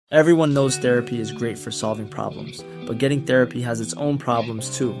Everyone knows therapy is great for solving problems, but getting therapy has its own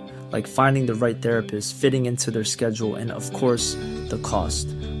problems too, like finding the right therapist, fitting into their schedule, and of course, the cost.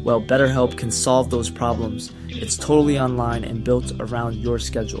 Well, BetterHelp can solve those problems. It's totally online and built around your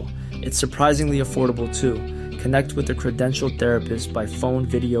schedule. It's surprisingly affordable too. Connect with a credentialed therapist by phone,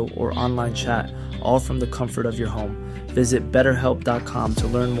 video, or online chat, all from the comfort of your home. Visit BetterHelp.com to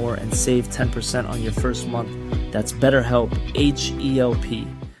learn more and save 10% on your first month. That's BetterHelp, H-E-L-P.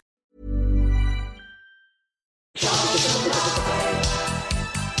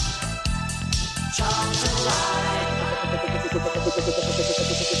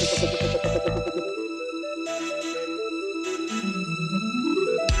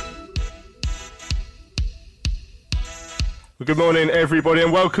 Well, good morning, everybody,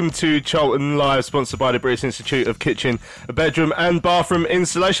 and welcome to Charlton Live, sponsored by the British Institute of Kitchen, Bedroom and Bathroom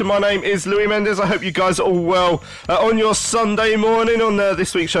Installation. My name is Louis Mendes. I hope you guys are all well on your Sunday morning. On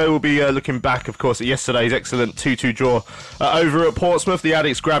this week's show, we'll be looking back, of course, at yesterday's excellent 2-2 draw over at Portsmouth. The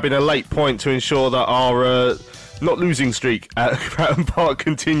Addicks grabbing a late point to ensure that our not losing streak at Fratton Park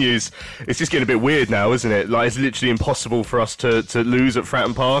continues. It's just getting a bit weird now, isn't it? Like, it's literally impossible for us to lose at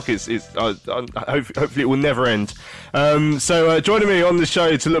Fratton Park. Hopefully it will never end. So joining me on the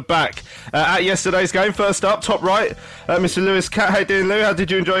show to look back at yesterday's game. First up, top right, Mr. Lewis Catt. How you doing, Lou? How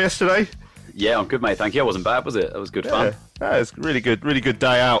did you enjoy yesterday? Yeah, I'm good, mate. Thank you. It wasn't bad, was it? It was good fun. Yeah, it's really good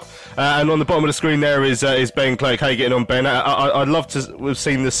day out. And on the bottom of the screen there is Ben Clegg. How you getting on, Ben? I'd love to have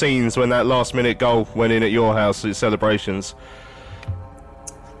seen the scenes when that last-minute goal went in at your house at celebrations.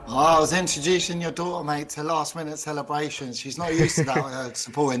 I was introducing your daughter, mate, to last-minute celebrations. She's not used to that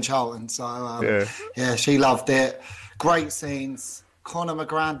supporting Charlton, so yeah, she loved it. Great scenes. Conor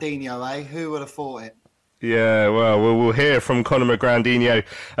McGrandinho, eh? Who would have thought it? Yeah, well, we'll hear from Conor McGrandinho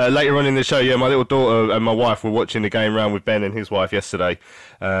later on in the show. Yeah, my little daughter and my wife were watching the game round with Ben and his wife yesterday,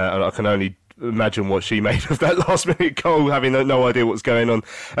 and I can only imagine what she made of that last-minute goal, having no idea what's going on.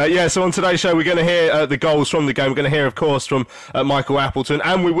 So on today's show, we're going to hear the goals from the game. We're going to hear, of course, from Michael Appleton,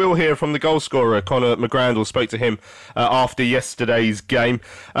 and we will hear from the goal scorer, Conor McGrandle. Spoke to him after yesterday's game.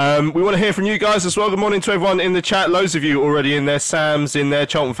 We want to hear from you guys as well. Good morning to everyone in the chat. Loads of you already in there. Sam's in there.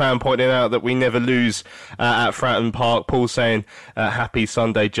 Charlton fan pointing out that we never lose at Fratton Park. Paul saying, happy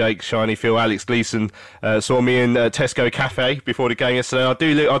Sunday, Jake. Shiny Phil. Alex Gleeson saw me in Tesco Cafe before the game yesterday.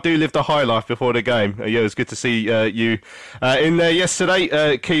 I do live the high life before the game. Yeah, it was good to see you in there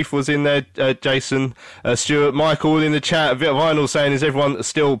yesterday. Keith was in there, Jason, Stuart, Michael in the chat. Vinyl saying, is everyone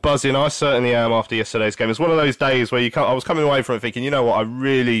still buzzing? I certainly am after yesterday's game. It's one of those days where I was coming away from it thinking, you know what, I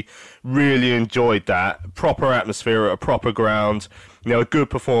really enjoyed that. Proper atmosphere at a proper ground. You know, a good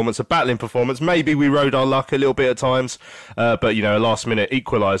performance, a battling performance. Maybe we rode our luck a little bit at times, but, you know, a last-minute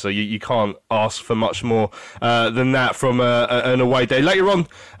equaliser. You can't ask for much more than that from an away day. Later on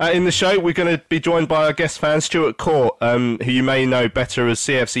in the show, we're going to be joined by our guest fan, Stuart Court, who you may know better as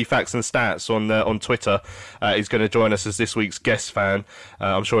CFC Facts and Stats on Twitter. He's going to join us as this week's guest fan.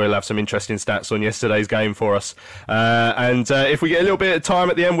 I'm sure he'll have some interesting stats on yesterday's game for us. And if we get a little bit of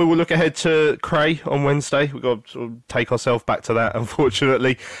time at the end, we will look ahead to Cray on Wednesday. We've got to sort of take ourselves back to that,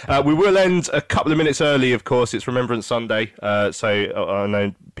 unfortunately. We will end a couple of minutes early, of course. It's Remembrance Sunday, so I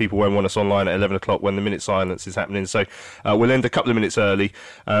know people won't want us online at 11 o'clock when the minute silence is happening, so we'll end a couple of minutes early.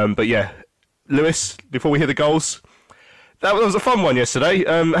 But yeah, Lewis, before we hear the goals, that was a fun one yesterday.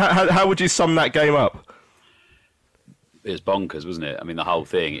 How would you sum that game up? It was bonkers, wasn't it? I mean, the whole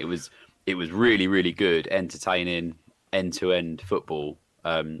thing, it was really, really good, entertaining, end-to-end football.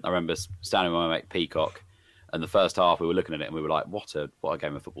 I remember standing with my mate Peacock, and the first half we were looking at it and we were like, what a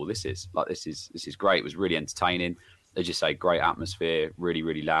game of football this is. Like, this is great. It was really entertaining. As you say, great atmosphere, really,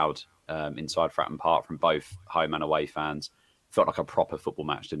 really loud inside Fratton Park from both home and away fans. Felt like a proper football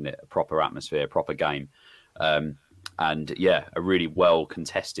match, didn't it? A proper atmosphere, a proper game. And yeah, a really well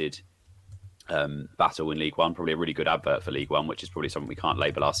contested battle in League One. Probably a really good advert for League One, which is probably something we can't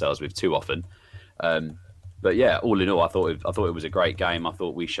label ourselves with too often. But yeah, all in all, I thought it was a great game. I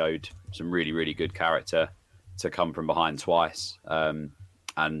thought we showed some really, really good character to come from behind twice. And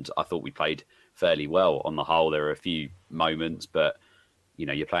I thought we played fairly well on the whole. There were a few moments, but you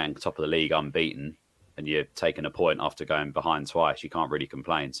know, you're playing top of the league unbeaten and you're taking a point after going behind twice. You can't really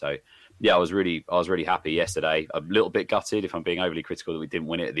complain. So yeah, I was really happy yesterday. A little bit gutted, if I'm being overly critical, that we didn't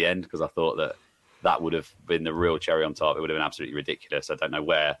win it at the end, because I thought that would have been the real cherry on top. It would have been absolutely ridiculous. I don't know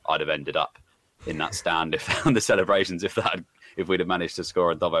where I'd have ended up in that stand if on the celebrations if we'd have managed to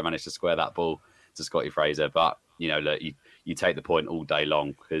score and Dobbo managed to square that ball to Scotty Fraser. But you know, look, you take the point all day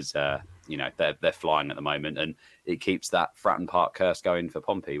long, because you know, they're flying at the moment, and it keeps that Fratton Park curse going for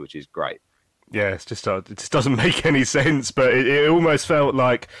Pompey, which is great. Yeah, it just doesn't make any sense, but it almost felt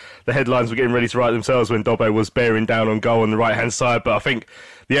like the headlines were getting ready to write themselves when Dobbo was bearing down on goal on the right-hand side, but I think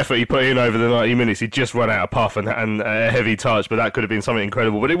the effort he put in over the 90 minutes, he just run out of puff and a heavy touch, but that could have been something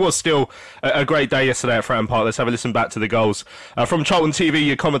incredible. But it was still a great day yesterday at Fratton Park. Let's have a listen back to the goals. From Charlton TV,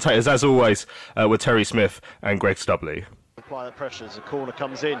 your commentators, as always, were Terry Smith and Greg Stubley. Apply the pressure as the corner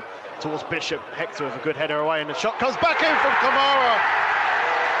comes in towards Bishop. Hector with a good header away, and the shot comes back in from Kamara.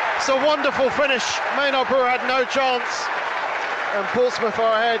 It's a wonderful finish. Maynard Brewer had no chance, and Portsmouth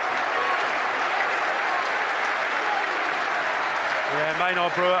are ahead. Yeah,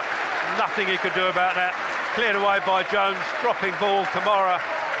 Maynard Brewer, nothing he could do about that. Cleared away by Jones, dropping ball. Kamara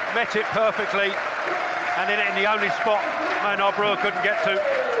met it perfectly, and in the only spot Maynard Brewer couldn't get to.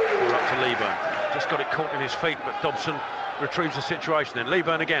 Ball up to Leeburn. Just got it caught in his feet, but Dobson retrieves the situation. Then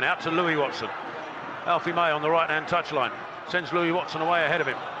Leeburn again, out to Louis Watson. Alfie May on the right-hand touchline. Sends Louis Watson away ahead of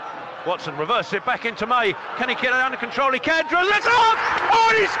him. Watson reverses it back into May. Can he get it under control? He can. Drilled it on!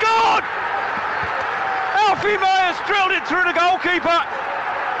 Oh, he scored! Alfie May has drilled it through the goalkeeper.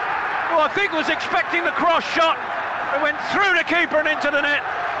 Well, I think was expecting the cross shot. It went through the keeper and into the net.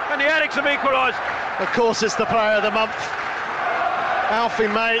 And the Addicks have equalised. Of course, it's the player of the month. Alfie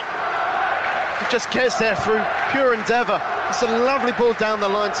May. He just gets there through pure endeavour. It's a lovely ball down the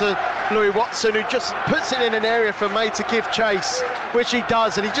line to Louis Watson, who just puts it in an area for May to give chase, which he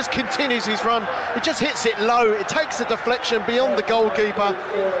does, and he just continues his run. He just hits it low. It takes the deflection beyond the goalkeeper,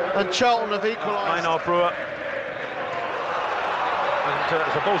 and Charlton have equalised. Maynard Brewer. And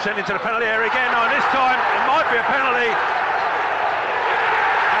there's a ball sent into the penalty area again. No, this time it might be a penalty.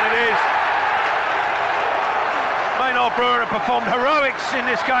 And it is. Maynard Brewer have performed heroics in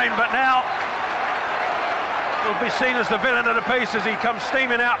this game, but now will be seen as the villain of the piece as he comes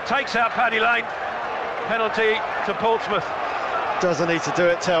steaming out, takes out Paddy Lane. Penalty to Portsmouth. Doesn't need to do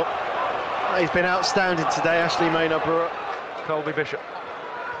it, Tel. He's been outstanding today, Ashley Maynard Brewer. Colby Bishop.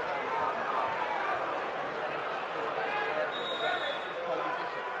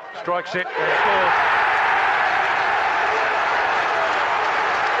 Strikes it and scores.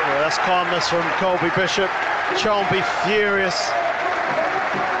 Well, that's calmness from Colby Bishop. Charlton be furious.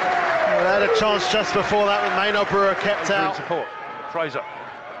 They had a chance just before that with Maynard Brewer kept out. Support. Fraser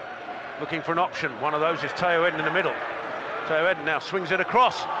looking for an option. One of those is Teo Eden in the middle. Teo Eden now swings it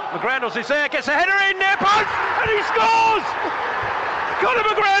across. McGrandles is there, gets a header in near post, and he scores! Conor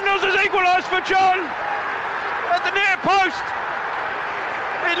McGrandles has equalised for John at the near post.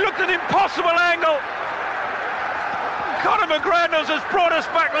 It looked an impossible angle. Conor McGrandles has brought us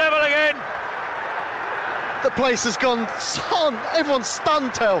back level again. The place has gone stunned. Everyone's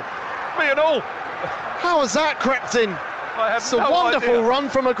stunned, Tel. Me and all. How has that crept in? It's a wonderful run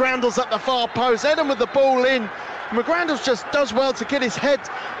from McGrandles at the far post. Eden with the ball in. McGrandles just does well to get his head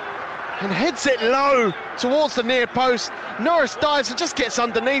and heads it low towards the near post. Norris dives and just gets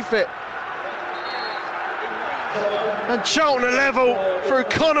underneath it. And Charlton are level through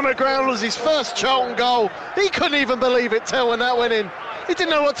Conor McGrandles, his first Charlton goal. He couldn't even believe it, Tel, when that went in. He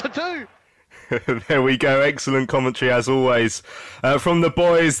didn't know what to do. There we go, excellent commentary as always from the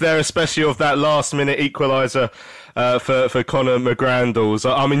boys there, especially of that last minute equaliser for Conor McGrandles.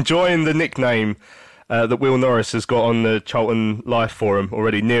 I'm enjoying the nickname that Will Norris has got on the Charlton Life forum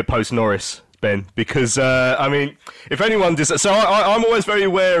already, Near Post Norris, Ben, because I mean, if anyone does, so I'm always very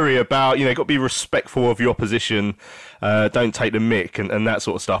wary about, you know, got to be respectful of your opposition, don't take the mick and that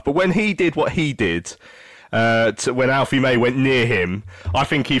sort of stuff, but when he did what he did, when Alfie May went near him, I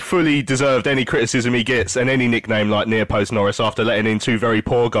think he fully deserved any criticism he gets and any nickname like Near Post Norris after letting in two very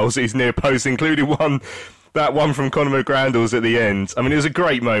poor goals at his near post, including that one from Conor McGrandles at the end. I mean, it was a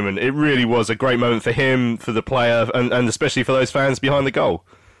great moment. It really was a great moment for him, for the player, and especially for those fans behind the goal.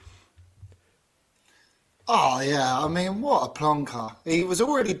 Oh, yeah. I mean, what a plonker. He was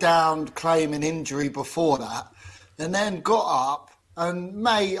already down, claiming injury before that, and then got up. And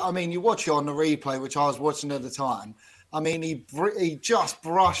May, I mean, you watch it on the replay, which I was watching at the time. I mean, he just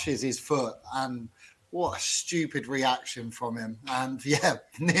brushes his foot, and what a stupid reaction from him. And yeah,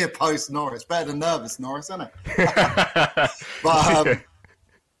 near post Norris, better than nervous Norris, isn't it?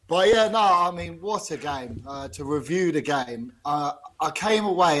 But yeah, no, I mean, what a game. To review the game, I came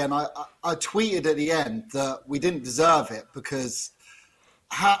away and I tweeted at the end that we didn't deserve it because,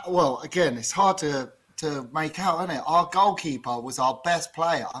 well, again, it's hard to make out, isn't it? Our goalkeeper was our best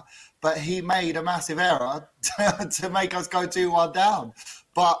player, but he made a massive error to make us go 2-1 down.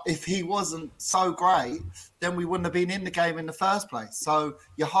 But if he wasn't so great, then we wouldn't have been in the game in the first place. So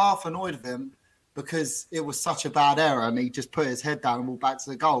you're half annoyed with him because it was such a bad error and he just put his head down and walked back to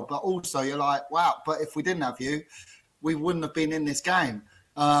the goal. But also you're like, wow, but if we didn't have you, we wouldn't have been in this game.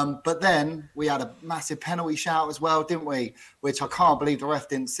 But then we had a massive penalty shout as well, didn't we? Which I can't believe the ref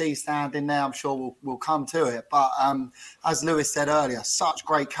didn't see standing there. I'm sure we'll come to it. But as Lewis said earlier, such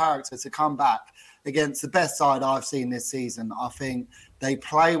great character to come back against the best side I've seen this season. I think they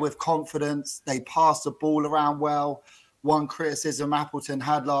play with confidence. They pass the ball around well. One criticism Appleton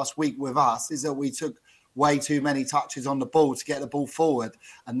had last week with us is that we took way too many touches on the ball to get the ball forward.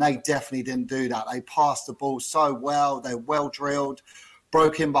 And they definitely didn't do that. They passed the ball so well. They're well drilled,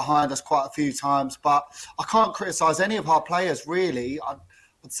 broke in behind us quite a few times. But I can't criticise any of our players, really.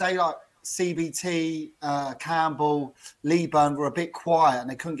 I'd say like CBT, Campbell, Leeburn were a bit quiet and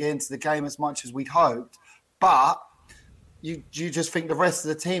they couldn't get into the game as much as we'd hoped. But you just think the rest of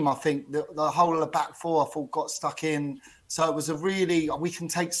the team, I think the whole of the back four, I thought got stuck in. So it was we can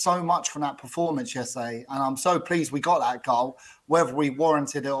take so much from that performance yesterday. And I'm so pleased we got that goal. Whether we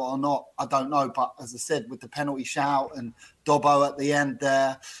warranted it or not, I don't know. But as I said, with the penalty shout and Dobbo at the end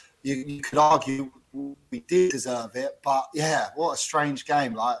there, you could argue we did deserve it. But yeah, what a strange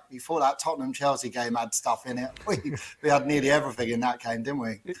game. Like, you thought that Tottenham-Chelsea game had stuff in it. We had nearly everything in that game, didn't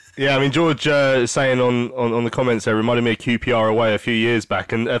we? Yeah, I mean, George saying on the comments there reminded me of QPR away a few years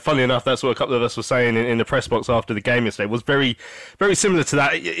back. And funnily enough, that's what a couple of us were saying in the press box after the game yesterday. It was very, very similar to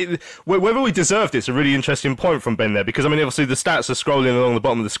that. Whether we deserved it's a really interesting point from Ben there. Because, I mean, obviously the stats are scrolling along the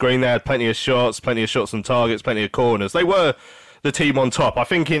bottom of the screen. They had plenty of shots on targets, plenty of corners. They were the team on top. I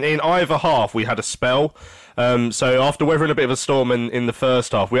think in either half we had a spell. So after weathering a bit of a storm in the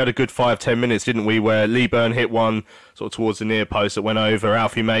first half, we had a good 5-10 minutes, didn't we, where Leeburn hit one sort of towards the near post that went over.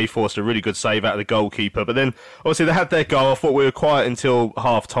 Alfie May forced a really good save out of the goalkeeper. But then, obviously, they had their goal. I thought we were quiet until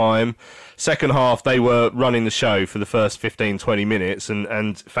half-time. Second half, they were running the show for the first 15-20 minutes,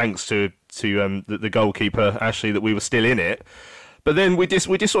 and thanks to the goalkeeper, Ashley, that we were still in it. But then we just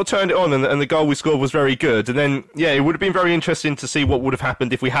sort of turned it on, and the goal we scored was very good. And then, yeah, it would have been very interesting to see what would have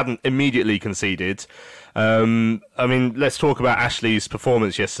happened if we hadn't immediately conceded. I mean, let's talk about Ashley's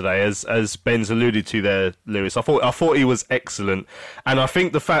performance yesterday, as Ben's alluded to there, Lewis. I thought he was excellent, and I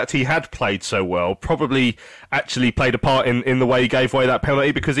think the fact he had played so well probably actually played a part in the way he gave away that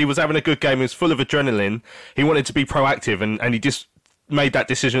penalty, because he was having a good game. He was full of adrenaline. He wanted to be proactive, and he just made that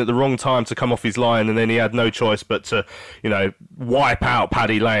decision at the wrong time to come off his line, and then he had no choice but to, wipe out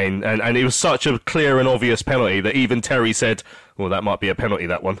Paddy Lane. And it was such a clear and obvious penalty that even Terry said, well, that might be a penalty,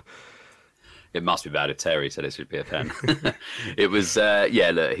 that one. It must be bad if Terry said it should be a pen. It was, look,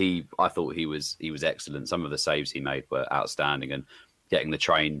 I thought he was excellent. Some of the saves he made were outstanding, and getting the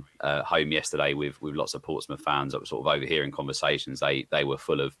train home yesterday with lots of Portsmouth fans, I was sort of overhearing conversations. They were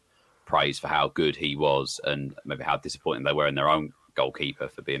full of praise for how good he was, and maybe how disappointing they were in their own goalkeeper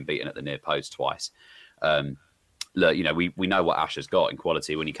for being beaten at the near post twice. Look, we know what Ash has got in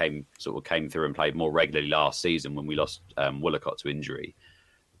quality. When he came through and played more regularly last season, when we lost Woolacott to injury,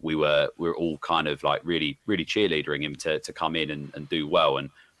 we were all kind of like really, really cheerleadering him to come in and do well. And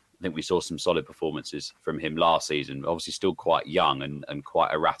I think we saw some solid performances from him last season. Obviously still quite young and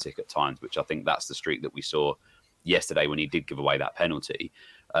quite erratic at times, which I think that's the streak that we saw yesterday when he did give away that penalty.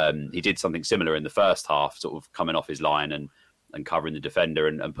 He did something similar in the first half, sort of coming off his line and covering the defender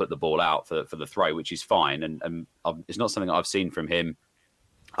and put the ball out for the throw, which is fine. And it's not something I've seen from him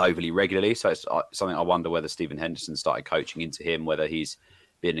overly regularly. So it's something I wonder whether Stephen Henderson started coaching into him, whether he's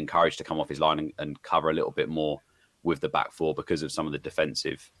been encouraged to come off his line and cover a little bit more with the back four because of some of the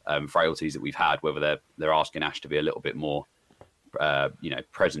defensive frailties that we've had, whether they're asking Ash to be a little bit more,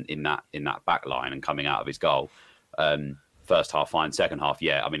 present in that back line and coming out of his goal. First half, fine. Second half,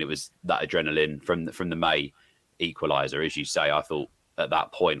 yeah. I mean, it was that adrenaline from the May equaliser. As you say, I thought at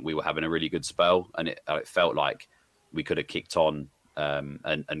that point we were having a really good spell, and it felt like we could have kicked on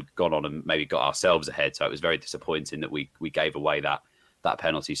and gone on and maybe got ourselves ahead. So it was very disappointing that we gave away that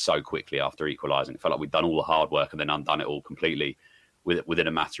penalty so quickly after equalising. It felt like we'd done all the hard work and then undone it all completely within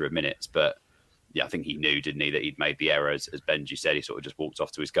a matter of minutes. But yeah, I think he knew, didn't he, that he'd made the error. As Benji said, he sort of just walked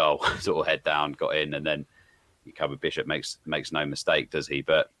off to his goal, sort of head down, got in, and then Bishop makes no mistake, does he?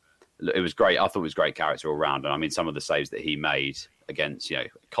 But it was great. I thought it was great character all round. And I mean, some of the saves that he made against,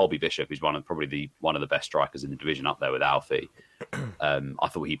 Colby Bishop, who's one of the best strikers in the division, up there with Alfie. I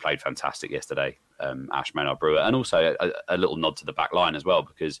thought he played fantastic yesterday, Ash Maynard Brewer, and also a little nod to the back line as well,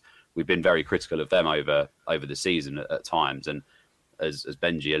 because we've been very critical of them over the season at times. And as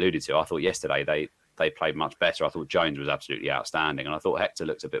Benji alluded to, I thought yesterday they played much better. I thought Jones was absolutely outstanding, and I thought Hector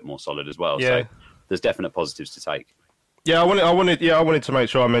looked a bit more solid as well. Yeah. So there's definite positives to take. Yeah, I wanted to make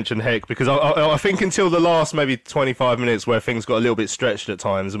sure I mentioned Heck because I think until the last maybe 25 minutes where things got a little bit stretched at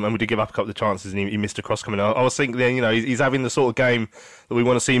times, and we did give up a couple of chances and he missed a cross coming out. I was thinking then, he's having the sort of game that we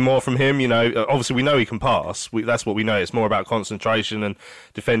want to see more from him. Obviously we know he can pass. That's what we know. It's more about concentration and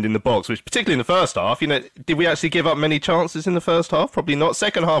defending the box, which particularly in the first half, did we actually give up many chances in the first half? Probably not.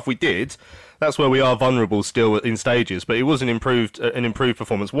 Second half we did. That's where we are vulnerable still in stages, but it was an improved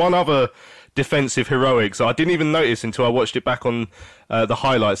performance. One other defensive heroics I didn't even notice until I watched it back on the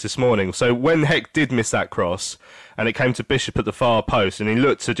highlights this morning. So when Heck did miss that cross and it came to Bishop at the far post and he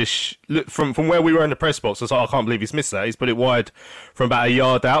looked to just look from where we were in the press box, I was like, I can't believe he's missed that. He's put it wide from about a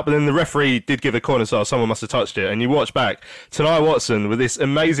yard out, but then the referee did give a corner, so someone must have touched it. And you watch back, Tanai Watson with this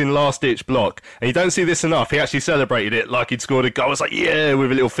amazing last-ditch block, and you don't see this enough. He actually celebrated it like he'd scored a goal. I was like, yeah,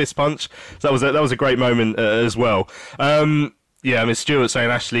 with a little fist punch. So that was a great moment as well. Yeah, I mean, Stuart saying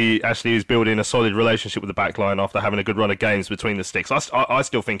Ashley is building a solid relationship with the back line after having a good run of games between the sticks. I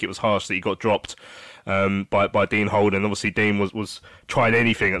still think it was harsh that he got dropped by Dean Holden. Obviously, Dean was trying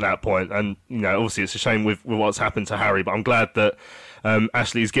anything at that point, and obviously it's a shame with what's happened to Harry. But I'm glad that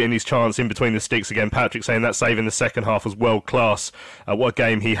Ashley is getting his chance in between the sticks again. Patrick saying that save in the second half was world class. What a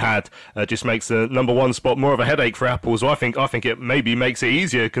game he had! Just makes the number one spot more of a headache for Apple. So I think it maybe makes it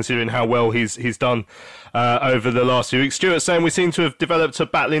easier considering how well he's done over the last few weeks. Stuart saying we seem to have developed a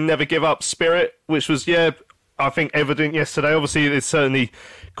battling, never give up spirit, which was I think evident yesterday. Obviously, it's certainly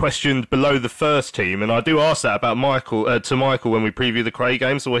questioned below the first team, and I do ask that about Michael when we preview the Cray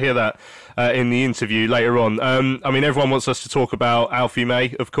game, so we'll hear that in the interview later on. I mean, everyone wants us to talk about Alfie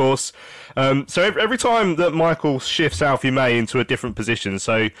May, of course. So every time that Michael shifts Alfie May into a different position,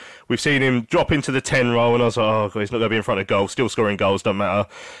 so we've seen him drop into the 10 role, and I was like, oh God, he's not going to be in front of goal, still scoring goals, doesn't matter.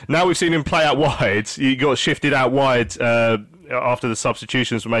 Now we've seen him play out wide. He got shifted out wide after the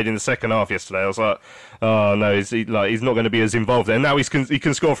substitutions were made in the second half yesterday. I was like, oh no, he's not going to be as involved there. Now he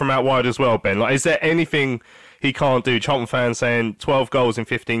can score from out wide as well, Ben. Like, is there anything he can't do? Charlton fans saying 12 goals in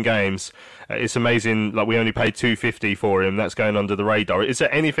 15 games. It's amazing. Like, we only paid $250 for him. That's going under the radar. Is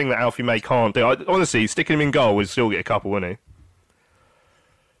there anything that Alfie May can't do? Honestly, sticking him in goal would still get a couple, wouldn't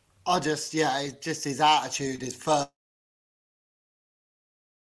he? It's just his attitude is first.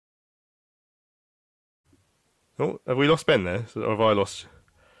 Oh, have we lost Ben there? Or have I lost?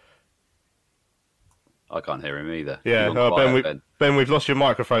 I can't hear him either. Yeah, Ben, we've lost your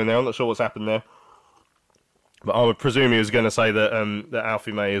microphone there. I'm not sure what's happened there. But I would presume he was going to say that that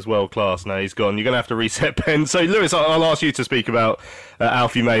Alfie May is world class. No, he's gone. You're going to have to reset Ben. So, Lewis, I'll ask you to speak about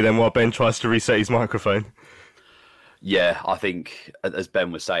Alfie May then while Ben tries to reset his microphone. Yeah, I think, as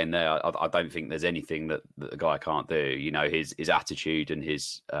Ben was saying there, I don't think there's anything that the guy can't do. His attitude and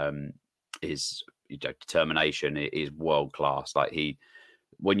his determination is world class. Like,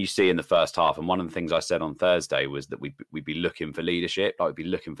 when you see in the first half, and one of the things I said on Thursday was that we'd be looking for leadership, like we'd be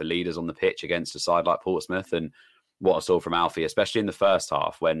looking for leaders on the pitch against a side like Portsmouth. And what I saw from Alfie, especially in the first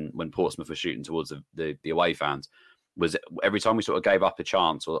half, when Portsmouth was shooting towards the away fans, was every time we sort of gave up a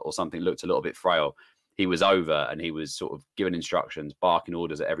chance or something looked a little bit frail, he was over and he was sort of giving instructions, barking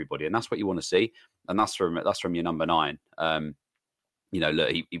orders at everybody, and that's what you want to see. And that's from your number 9. Look,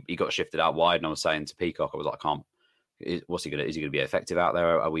 he got shifted out wide, and I was saying to Peacock, I was like, is he going to be effective out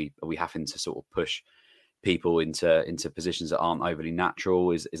there? Are we having to sort of push people into positions that aren't overly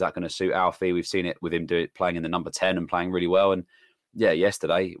natural? Is that going to suit Alfie? We've seen it with him playing in the number 10 and playing really well. And yeah,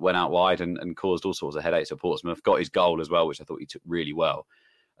 yesterday went out wide and caused all sorts of headaches at Portsmouth. Got his goal as well, which I thought he took really well.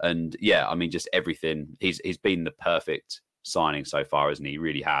 And yeah, I mean, just everything. He's been the perfect signing so far, isn't he? He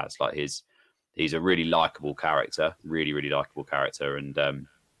really has. Like, he's a really likable character, really, really likable character, and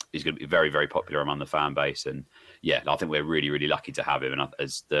he's going to be very, very popular among the fan base. And yeah, I think we're really, really lucky to have him. And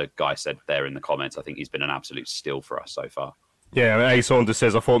as the guy said there in the comments, I think he's been an absolute steal for us so far. Yeah, I mean, A. Saunders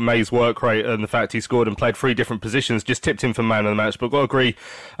says, I thought May's work rate and the fact he scored and played 3 different positions just tipped him for man of the match. But I've got to agree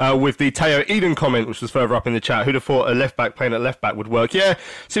with the Teo Eden comment, which was further up in the chat. Who'd have thought a left-back playing at left-back would work? Yeah,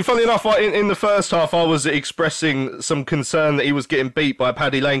 see, funnily enough, in the first half, I was expressing some concern that he was getting beat by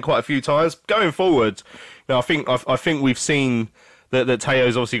Paddy Lane quite a few times. Going forward, I think we've seen that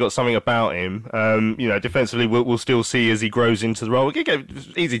Teo's obviously got something about him. Defensively, we'll still see as he grows into the role.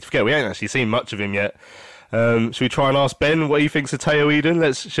 It's easy to forget, we ain't actually seen much of him yet. Should we try and ask Ben what he thinks of Teo Eden?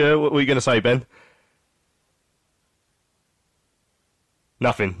 Let's share. What were you going to say, Ben?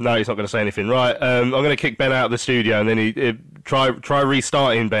 Nothing. No, he's not going to say anything. Right. I'm going to kick Ben out of the studio and then he try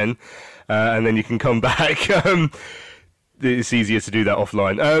restarting Ben, and then you can come back. It's easier to do that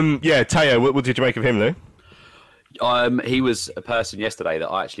offline. Yeah, Teo. What did you make of him, Lou? He was a person yesterday that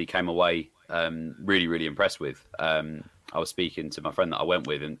I actually came away really, really impressed with. I was speaking to my friend that I went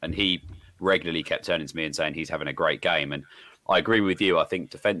with, and he regularly kept turning to me and saying he's having a great game. And I agree with you. I think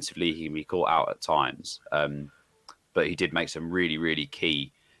defensively he can be caught out at times. But he did make some really, really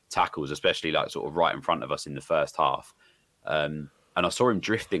key tackles, especially like sort of right in front of us in the first half. And I saw him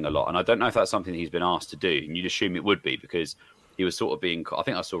drifting a lot. And I don't know if that's something he's been asked to do. And you'd assume it would be, because he was sort of being, I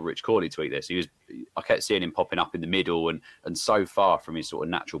think I saw Rich Corley tweet this. I kept seeing him popping up in the middle and so far from his sort of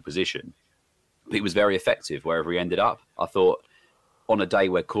natural position. But he was very effective wherever he ended up. I thought on a day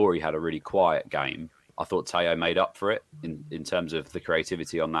where Corey had a really quiet game, I thought Teo made up for it in terms of the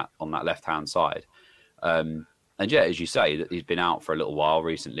creativity on that left-hand side. And yeah, as you say, that he's been out for a little while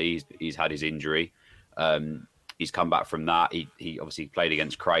recently. He's had his injury. He's come back from that. He obviously played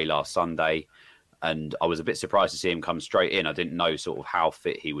against Cray last Sunday. And I was a bit surprised to see him come straight in. I didn't know sort of how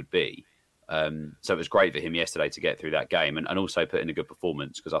fit he would be. So it was great for him yesterday to get through that game and also put in a good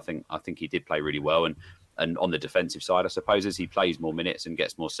performance, because I think he did play really well. And on the defensive side, I suppose, as he plays more minutes and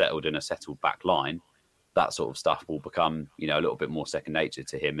gets more settled in a settled back line, that sort of stuff will become, a little bit more second nature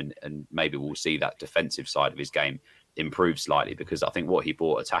to him. And maybe we'll see that defensive side of his game improve slightly, because I think what he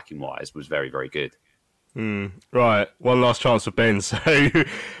brought attacking-wise was very, very good. Right, one last chance for Ben, so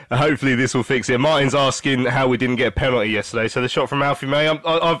hopefully this will fix it. Martin's asking how we didn't get a penalty yesterday. So the shot from Alfie May,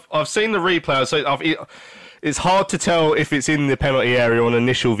 I've seen the replay, so it's hard to tell if it's in the penalty area on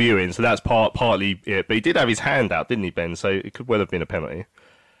initial viewing, so that's partly it. But he did have his hand out, didn't he, Ben? So it could well have been a penalty.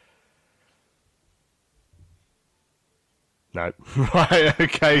 No. Right,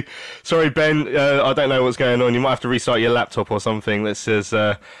 okay. Sorry, Ben, I don't know what's going on. You might have to restart your laptop or something. That says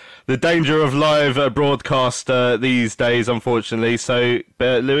the danger of live broadcast these days, unfortunately. So,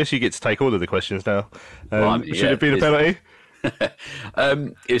 Lewis, you get to take all of the questions now. Should it be the penalty?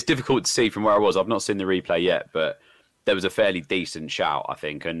 It was difficult to see from where I was. I've not seen the replay yet, but there was a fairly decent shout, I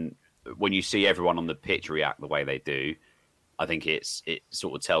think. And when you see everyone on the pitch react the way they do, I think it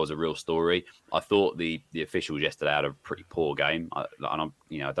sort of tells a real story. I thought the officials yesterday had a pretty poor game. I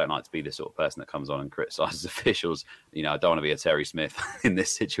don't like to be the sort of person that comes on and criticises officials. I don't want to be a Terry Smith in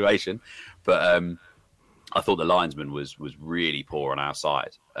this situation. But I thought the linesman was really poor on our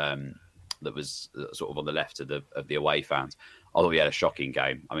side. That was sort of on the left of the away fans. I thought he had a shocking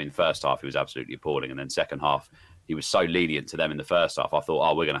game. I mean, first half he was absolutely appalling, and then second half he was so lenient to them in the first half. I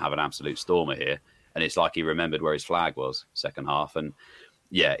thought, we're going to have an absolute stormer here. And it's like he remembered where his flag was second half. And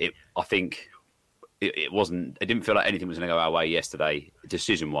yeah, I think it wasn't, it didn't feel like anything was going to go our way yesterday,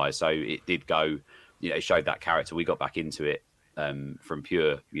 decision wise. So it did go, it showed that character. We got back into it from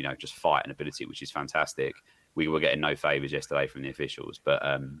pure, just fight and ability, which is fantastic. We were getting no favours yesterday from the officials. But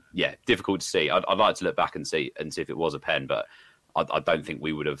yeah, difficult to see. I'd like to look back and see if it was a pen, but I don't think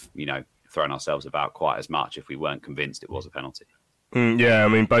we would have, thrown ourselves about quite as much if we weren't convinced it was a penalty. Yeah, I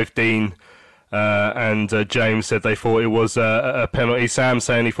mean, both Dean and James said they thought it was a penalty. Sam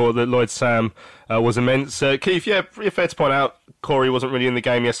saying he thought that Lloyd Sam was immense. Keith, yeah, fair to point out, Corey wasn't really in the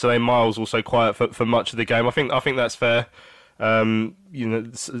game yesterday. Miles also quiet for much of the game. I think that's fair. Not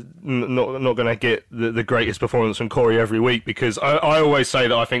going to get the greatest performance from Corey every week, because I always say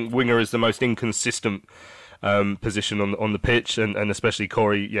that I think winger is the most inconsistent position on the pitch, and especially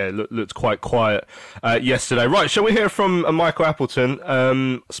Corey, looked quite quiet yesterday. Right, shall we hear from Michael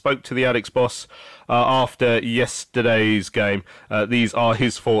Appleton? Spoke to the Addicks boss after yesterday's game. These are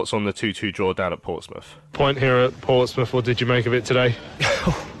his thoughts on the 2-2 draw down at Portsmouth. Point here at Portsmouth, what did you make of it today?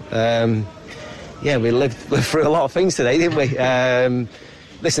 Yeah, we lived through a lot of things today, didn't we?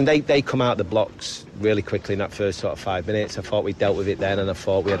 Listen, they come out the blocks really quickly in that first sort of 5 minutes. I thought we dealt with it then, and I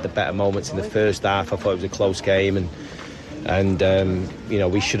thought we had the better moments in the first half. I thought it was a close game, and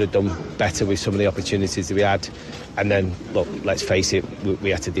we should have done better with some of the opportunities that we had. And then, look, let's face it, we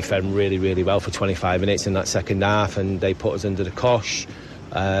had to defend really, really well for 25 minutes in that second half, and they put us under the cosh.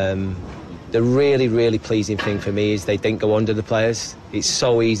 The really, really pleasing thing for me is they didn't go under the players. It's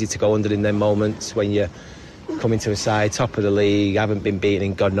so easy to go under in them moments when you're coming to a side, top of the league, haven't been beaten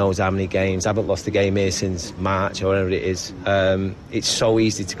in God knows how many games, haven't lost a game here since March or whatever it is. It's so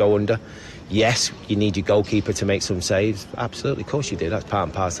easy to go under. Yes, you need your goalkeeper to make some saves. Absolutely, of course you do. That's part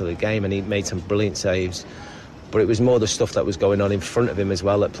and parcel of the game, and he made some brilliant saves. But it was more the stuff that was going on in front of him as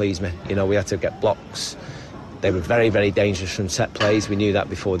well that pleased me. We had to get blocks. They were very, very dangerous from set plays. We knew that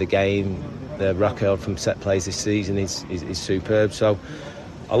before the game. The record from set plays this season is superb. So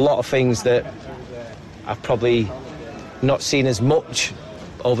a lot of things that I've probably not seen as much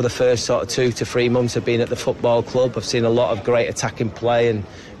over the first sort of 2 to 3 months of being at the football club. I've seen a lot of great attacking play and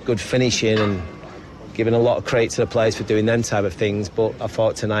good finishing, and giving a lot of credit to the players for doing them type of things, but I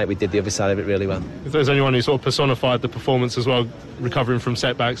thought tonight we did the other side of it really well. If there's anyone who sort of personified the performance as well, recovering from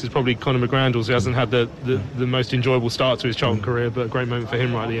setbacks, it's probably Conor McGrandles, who hasn't had the most enjoyable start to his Charlton career, but a great moment for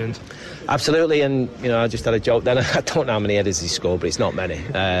him right at the end. Absolutely, and I just had a joke then. I don't know how many headers he scored, but it's not many.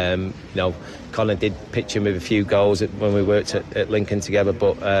 Conor did pitch him with a few goals when we worked at Lincoln together,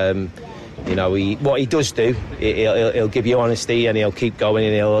 but what he does do, he'll give you honesty, and he'll keep going,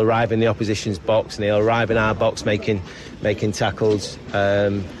 and he'll arrive in the opposition's box, and he'll arrive in our box making tackles.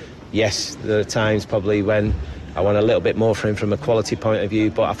 Yes, there are times probably when I want a little bit more for him from a quality point of view,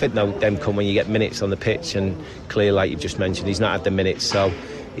 but I think them come when you get minutes on the pitch, and clearly, like you've just mentioned, he's not had the minutes, so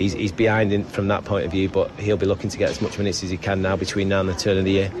he's behind in, from that point of view, but he'll be looking to get as much minutes as he can now between now and the turn of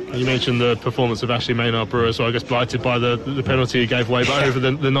the year. You mentioned the performance of Ashley Maynard-Brewer, so I guess blighted by the penalty he gave away, but over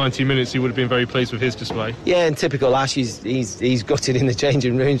the 90 minutes he would have been very pleased with his display. Yeah, and typical Ash, he's gutted in the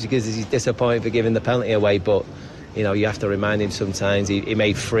changing rooms because he's disappointed for giving the penalty away, but you have to remind him sometimes he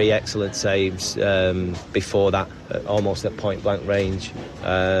made 3 excellent saves before that, almost at point blank range,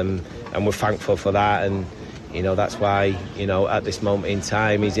 and we're thankful for that, and that's why at this moment in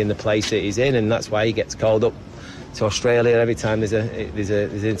time he's in the place that he's in, and that's why he gets called up to Australia every time there's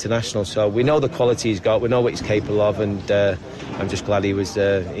an international. So we know the quality he's got, we know what he's capable of, and I'm just glad he was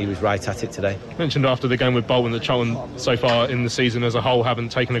right at it today. You mentioned after the game with Bolton that Charlton so far in the season as a whole haven't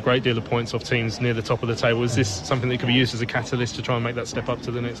taken a great deal of points off teams near the top of the table. Is this something that could be used as a catalyst to try and make that step up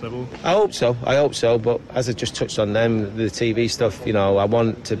to the next level? I hope so, but as I just touched on them, the TV stuff, I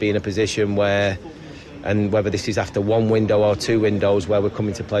want to be in a position where, and whether this is after 1 window or 2 windows, where we're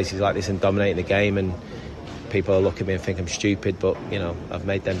coming to places like this and dominating the game, and people are looking at me and think I'm stupid, but I've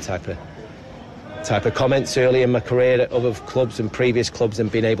made them type of comments early in my career at other clubs and previous clubs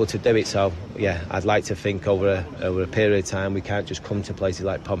and been able to do it. So yeah, I'd like to think over a period of time we can't just come to places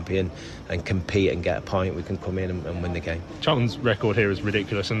like Pompey and compete and get a point. We can come in and win the game. Charlton's record here is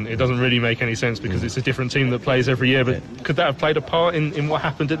ridiculous, and it doesn't really make any sense because it's a different team that plays every year, but could that have played a part in what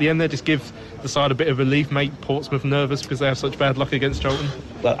happened at the end there? Just give the side a bit of relief, make Portsmouth nervous because they have such bad luck against Charlton?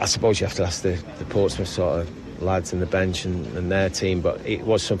 Well, I suppose you have to ask the Portsmouth sort of lads in the bench and their team, but it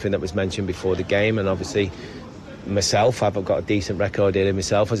was something that was mentioned before the game, and obviously myself, I've got a decent record here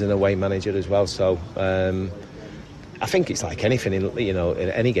myself as an away manager as well, so I think it's like anything in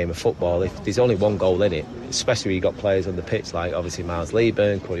any game of football. If there's only 1 goal in it, especially when you've got players on the pitch like obviously Miles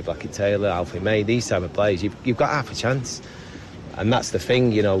Leaburn, Corey Blackett-Taylor, Alfie May, these type of players, you've got half a chance, and that's the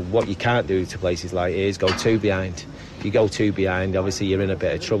thing. What you can't do to places like here is go 2 behind. If you go 2 behind, obviously you're in a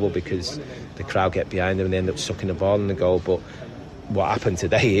bit of trouble because the crowd get behind them and they end up sucking the ball in the goal. But what happened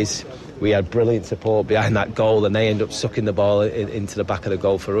today is we had brilliant support behind that goal, and they end up sucking the ball into the back of the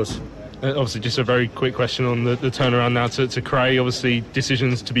goal for us. Obviously, just a very quick question on the turnaround now to Cray. Obviously,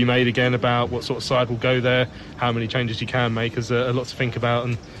 decisions to be made again about what sort of side will go there, how many changes you can make. There's a lot to think about,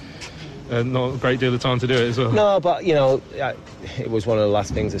 and not a great deal of time to do it as well. No, but it was one of the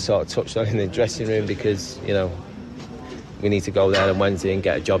last things I sort of touched on in the dressing room because we need to go there on Wednesday and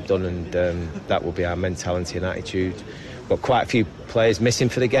get a job done, and that will be our mentality and attitude. Got quite a few players missing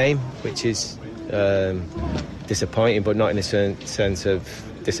for the game, which is disappointing, but not in a sense of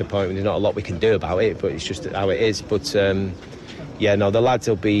disappointment. There's not a lot we can do about it, but it's just how it is. But the lads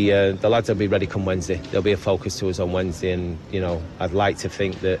will be ready come Wednesday. There'll be a focus to us on Wednesday, and I'd like to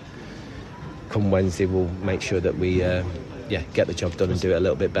think that come Wednesday we'll make sure that we get the job done and do it a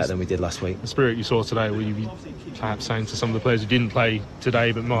little bit better than we did last week. The spirit you saw today, will you be perhaps saying to some of the players who didn't play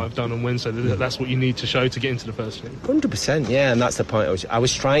today but might have done on Wednesday that that's what you need to show to get into the first team? 100%, yeah, and that's the point. I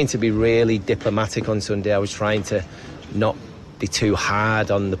was trying to be really diplomatic on Sunday. I was trying to not be too hard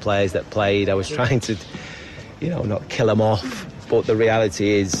on the players that played. I was trying to, not kill them off. But the reality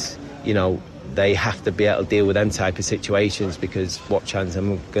is, they have to be able to deal with them type of situations, because what chance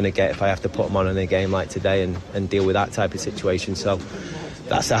am I going to get if I have to put them on in a game like today and deal with that type of situation? So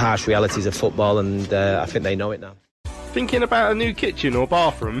that's the harsh realities of football, and I think they know it now. Thinking about a new kitchen or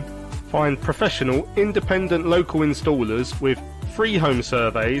bathroom? Find professional, independent local installers with free home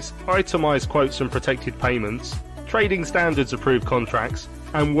surveys, itemised quotes and protected payments, trading standards approved contracts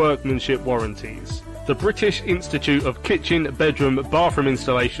and workmanship warranties. The British Institute of Kitchen, Bedroom, Bathroom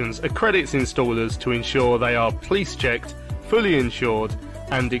Installations accredits installers to ensure they are police checked, fully insured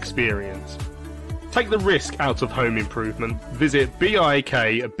and experienced. Take the risk out of home improvement. Visit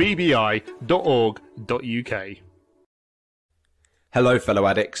bikbbi.org.uk. Hello fellow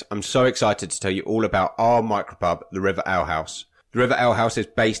addicts, I'm so excited to tell you all about our micropub, the River Ale House. The River Ale House is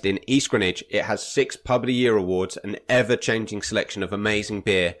based in East Greenwich. It has 6 Pub of the Year awards, an ever-changing selection of amazing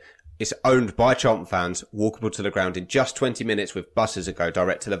beer. It's owned by Charlton fans, walkable to the ground in just 20 minutes with buses that go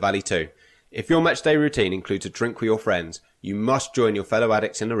direct to the Valley too. If your matchday routine includes a drink with your friends, you must join your fellow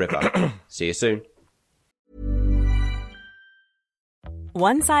addicts in the river. See you soon.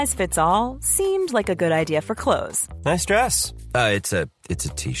 One size fits all seemed like a good idea for clothes. Nice dress. It's a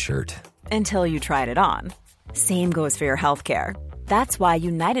t-shirt. Until you tried it on. Same goes for your healthcare. That's why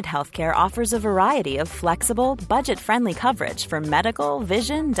United Healthcare offers a variety of flexible, budget-friendly coverage for medical,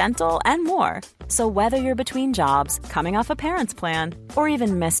 vision, dental, and more. So whether you're between jobs, coming off a parent's plan, or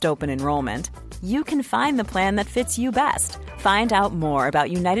even missed open enrollment, you can find the plan that fits you best. Find out more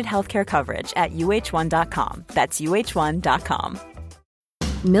about United Healthcare coverage at uh1.com. That's uh1.com.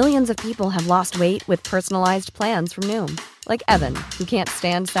 Millions of people have lost weight with personalized plans from Noom. Like Evan, who can't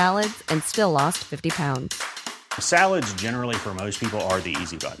stand salads and still lost 50 pounds. Salads generally for most people are the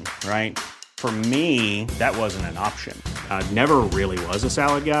easy button, right? For me, that wasn't an option. I never really was a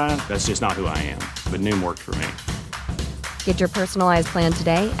salad guy. That's just not who I am. But Noom worked for me. Get your personalized plan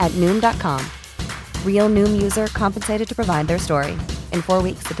today at Noom.com. Real Noom user compensated to provide their story. In 4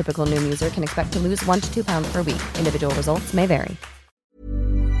 weeks, the typical Noom user can expect to lose 1 to 2 pounds per week. Individual results may vary.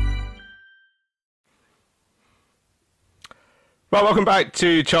 Right, welcome back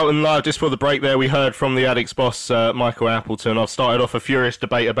to Charlton Live. Just for the break there, we heard from the Addicks boss, Michael Appleton. I've started off a furious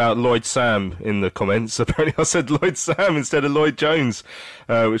debate about Lloyd Sam in the comments. Apparently I said Lloyd Sam instead of Lloyd Jones,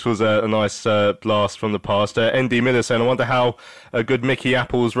 which was a nice blast from the past. ND Miller saying, I wonder how good Mickey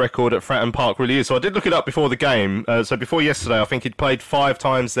Apple's record at Fratton Park really is. So I did look it up before the game. So before yesterday, I think he'd played 5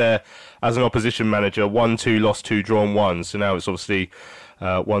 times there as an opposition manager. 1-2, lost 2, drawn 1. So now it's obviously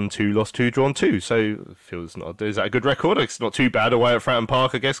 1-2, lost 2, drawn 2. So feels not. Is that a good record? It's not too bad away at Fratton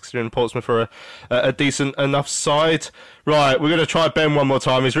Park, I guess, considering Portsmouth are a decent enough side. Right, we're going to try Ben one more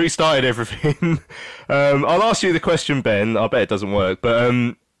time. He's restarted everything. I'll ask you the question, Ben. I bet it doesn't work, but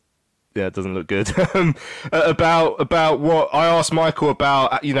yeah, it doesn't look good. About what I asked Michael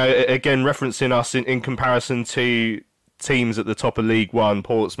about, you know, again referencing us in comparison to teams at the top of League One,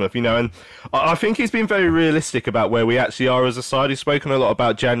 Portsmouth, you know, and I think he's been very realistic about where we actually are as a side. He's spoken a lot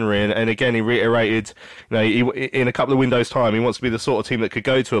about January, and again, he reiterated, you know, in a couple of windows' time, he wants to be the sort of team that could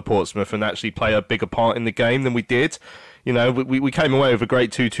go to a Portsmouth and actually play a bigger part in the game than we did. You know, we came away with a great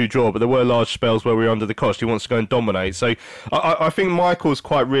 2-2 draw, but there were large spells where we were under the cosh. He wants to go and dominate. So I think Michael's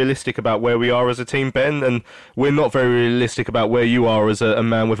quite realistic about where we are as a team, Ben, and we're not very realistic about where you are as a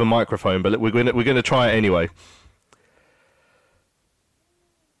man with a microphone, but we're going to try it anyway.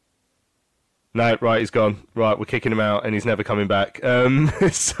 No, right, he's gone. Right, we're kicking him out, and he's never coming back.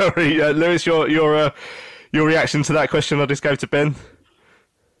 Sorry, Lewis, your reaction to that question I just gave to Ben?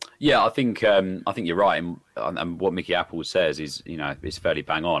 Yeah, I think you're right, and what Mickey Apple says is, you know, it's fairly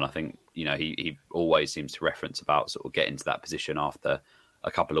bang on. I think, you know, he always seems to reference about sort of getting to that position after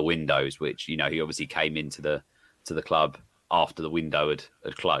a couple of windows, which, you know, he obviously came into the club after the window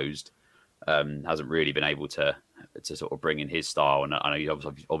had closed. Hasn't really been able to sort of bring in his style, and I know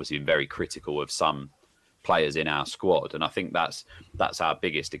he's obviously been very critical of some players in our squad, and I think that's our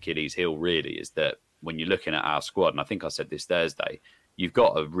biggest Achilles heel really, is that when you're looking at our squad, and I think I said this Thursday, you've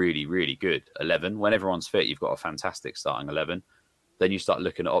got a really, really good 11. When everyone's fit, you've got a fantastic starting 11. Then you start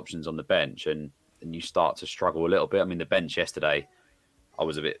looking at options on the bench, and you start to struggle a little bit. I mean, the bench yesterday, I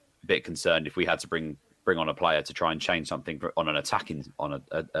was a bit concerned if we had to bring on a player to try and change something on an attacking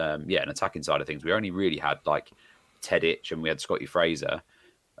side of things. We only really had like Ted Itch and we had Scotty Fraser,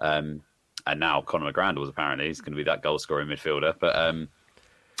 and now Conor McGrandles apparently is going to be that goal scoring midfielder. But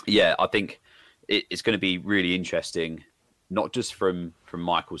yeah, I think it's going to be really interesting, not just from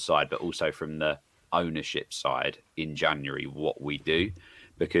Michael's side, but also from the ownership side in January, what we do,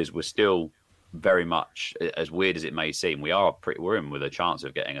 because we're still very much, as weird as it may seem, we're in with a chance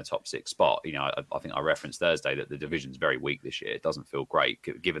of getting a top 6 spot. You know, I think I referenced Thursday that the division's very weak this year. It doesn't feel great,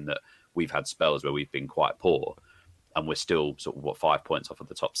 given that we've had spells where we've been quite poor, and we're still sort of 5 points off of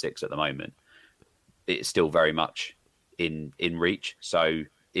the top 6 at the moment. It's still very much in reach. So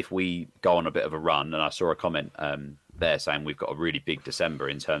if we go on a bit of a run, and I saw a comment there saying we've got a really big December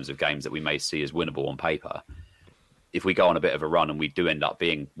in terms of games that we may see as winnable on paper. If we go on a bit of a run and we do end up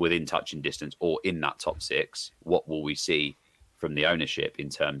being within touching distance or in that top 6, what will we see from the ownership in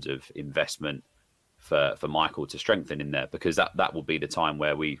terms of investment for Michael to strengthen in there? Because that will be the time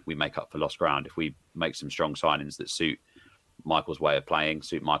where we make up for lost ground. If we make some strong signings that suit Michael's way of playing,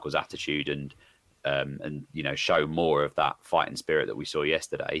 suit Michael's attitude, and you know, show more of that fighting spirit that we saw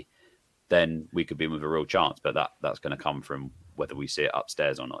yesterday, then we could be in with a real chance. But that's going to come from whether we see it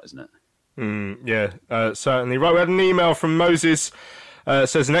upstairs or not, isn't it? Yeah, certainly. Right, we had an email from Moses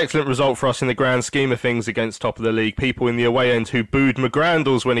Says an excellent result for us in the grand scheme of things against top of the league. People in the away end who booed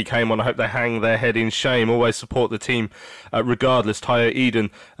McGrandles when he came on, I hope they hang their head in shame. Always support the team regardless. Tyler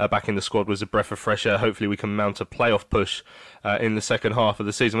Eden back in the squad was a breath of fresh air. Hopefully we can mount a playoff push in the second half of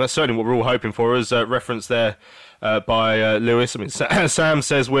the season. That's certainly what we're all hoping for. As referenced there by Lewis. I mean, Sam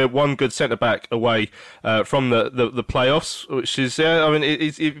says we're one good centre-back away from the playoffs, which is,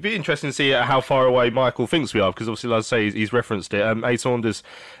 it'd be interesting to see how far away Michael thinks we are, because obviously, like I say, he's referenced it. A. Saunders,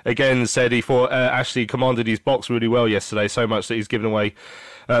 again, said he thought Ashley commanded his box really well yesterday, so much that he's given away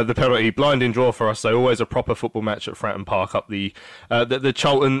the penalty. Blinding draw for us, though. Always a proper football match at Fratton Park up the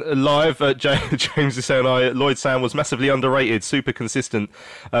Charlton Live. James is saying Lloyd Sam was massively underrated, super consistent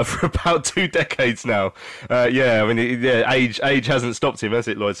for about 2 decades now. Age hasn't stopped him, has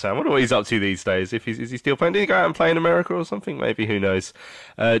it, Lloyd Sam? I wonder what he's up to these days. Is he still playing? Did he go out and play in America or something? Maybe, who knows?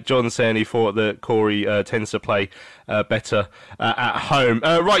 John saying he thought that Corey tends to play better at home.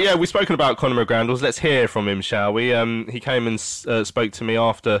 We've spoken about Conor McGrandles. Let's hear from him, shall we? He came and spoke to me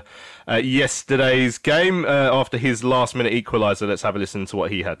after yesterday's game, after his last-minute equaliser. Let's have a listen to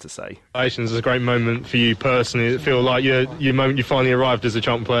what he had to say. Congratulations, it's a great moment for you personally. It feel like your moment you finally arrived as a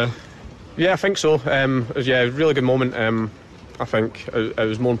Charlton player? Yeah, I think so. It was a really good moment. I think it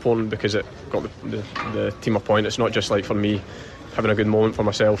was more important because it got the team a point. It's not just like for me having a good moment for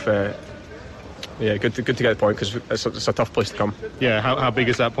myself. Good to get the point, because it's a tough place to come. Yeah, how big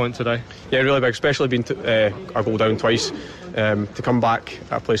is that point today? Yeah, really big, especially being a goal down twice. To come back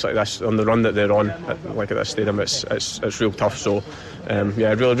at a place like this on the run that they're on, at this stadium, it's real tough. So,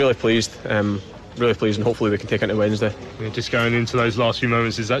 really pleased. Really pleased, and hopefully we can take it into Wednesday. Yeah, just going into those last few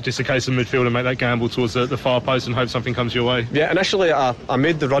moments, is that just a case of midfield and make that gamble towards the far post and hope something comes your way? Yeah, initially I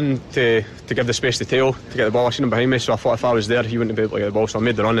made the run to give the space to Tail to get the ball. I seen him behind me, so I thought if I was there he wouldn't be able to get the ball, so I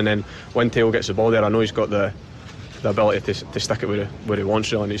made the run, and then when Tail gets the ball there, I know he's got the ability to stick it where he wants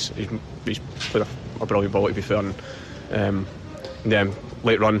to, and he's played a brilliant ball, to be fair. And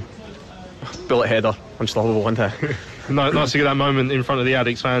late run, bullet header, unstoppable, wasn't it? Nice to get that moment in front of the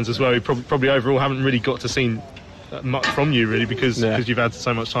ADDICKS fans as well. You probably overall haven't really got to see much from you, really, because you've had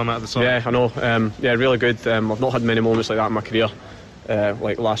so much time out of the side. Yeah, I know. Really good. I've not had many moments like that in my career,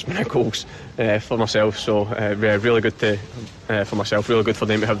 like last minute goals for myself. So really good for myself. Really good for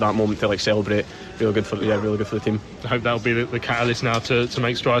them to have that moment to celebrate. Really good for the team. I hope that'll be the catalyst now to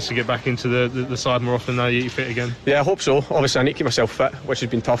make strides to get back into the side more often now you're fit again. Yeah, I hope so. Obviously I need to keep myself fit, which has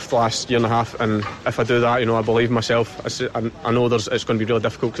been tough the last year and a half, and if I do that, I believe in myself. I know it's going to be really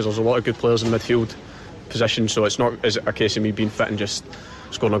difficult because there's a lot of good players in midfield position, so it's not a case of me being fit and just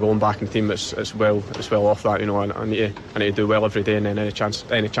scoring a goal and back in the team. It's well off that. I need to do well every day, and then any chance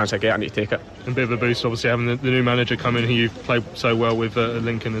I get, I need to take it. And a bit of a boost, obviously, having the new manager come in who you've played so well with at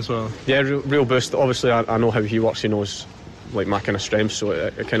Lincoln as well. Yeah, real boost. Obviously I know how he works. He knows my kind of strengths, so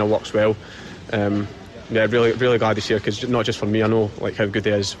it kind of works well. Really glad he's here, because not just for me, I know how good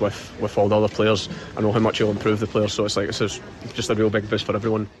he is with all the other players. I know how much he'll improve the players, so it's just a real big boost for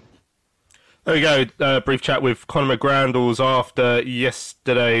everyone. There we go. Brief chat with Conor McGrandles after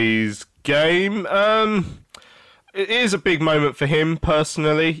yesterday's game. It is a big moment for him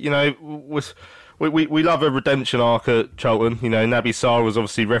personally. We love a redemption arc at Charlton. Naby Sarr was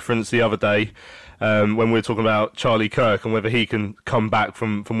obviously referenced the other day when we were talking about Charlie Kirk and whether he can come back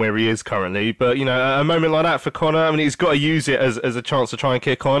from where he is currently. But a moment like that for Conor, he's got to use it as a chance to try and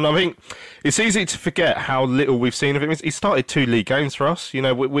kick on. I think it's easy to forget how little we've seen of him. He started 2 league games for us.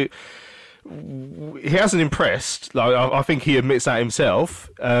 He hasn't impressed. I think he admits that himself.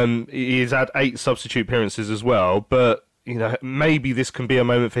 He's had 8 substitute appearances as well, but maybe this can be a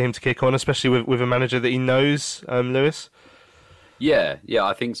moment for him to kick on, especially with a manager that he knows, Lewis. Yeah,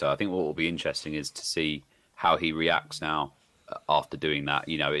 I think so. I think what will be interesting is to see how he reacts now after doing that.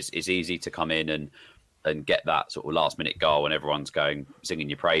 It's easy to come in and get that sort of last minute goal and everyone's singing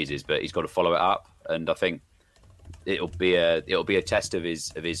your praises, but he's got to follow it up, and I think it'll be a test of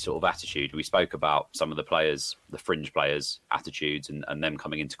his sort of attitude. We spoke about some of the players, the fringe players' attitudes and them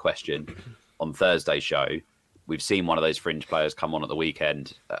coming into question on Thursday's show. We've seen one of those fringe players come on at the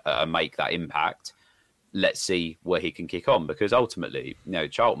weekend and make that impact. Let's see where he can kick on, because ultimately,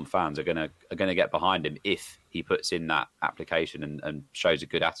 Charlton fans are going to get behind him if he puts in that application and shows a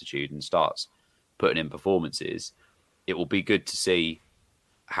good attitude and starts putting in performances. It will be good to see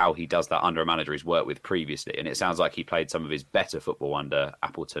how he does that under a manager he's worked with previously. And it sounds like he played some of his better football under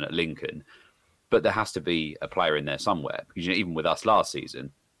Appleton at Lincoln. But there has to be a player in there somewhere. Because even with us last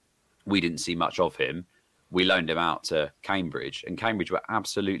season, we didn't see much of him. We loaned him out to Cambridge, and Cambridge were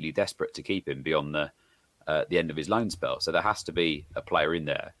absolutely desperate to keep him beyond the end of his loan spell. So there has to be a player in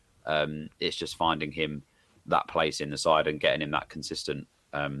there. It's just finding him that place in the side and getting him that consistent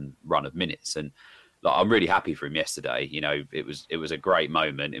run of minutes. And like, I'm really happy for him yesterday. You know, it was a great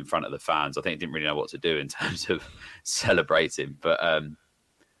moment in front of the fans. I think he didn't really know what to do in terms of celebrating. But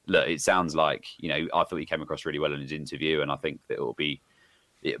look, it sounds like, you know, I thought he came across really well in his interview, and I think that it'll be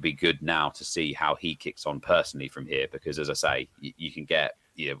good now to see how he kicks on personally from here. Because as I say, you can get,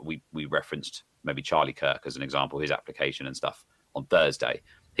 you know, we referenced maybe Charlie Kirk as an example, his application and stuff on Thursday.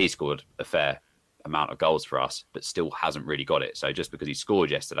 He scored a fair amount of goals for us, but still hasn't really got it. So just because he scored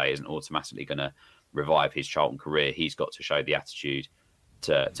yesterday isn't automatically going to revive his Charlton career. He's got to show the attitude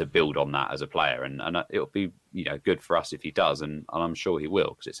to build on that as a player, and it'll be, you know, good for us if he does, and I'm sure he will,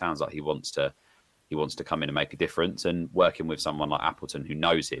 because it sounds like he wants to come in and make a difference, and working with someone like Appleton who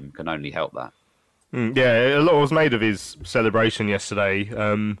knows him can only help that. Yeah, a lot was made of his celebration yesterday.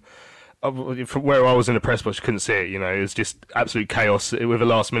 From where I was in the press box, you couldn't see it. You know, it was just absolute chaos with a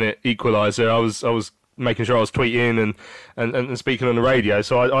last-minute equaliser. I was making sure I was tweeting and speaking on the radio,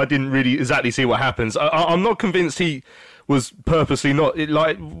 so I didn't really exactly see what happens. I'm not convinced he was purposely not.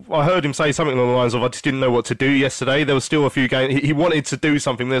 I heard him say something along the lines of, I just didn't know what to do yesterday. There was still a few games. He wanted to do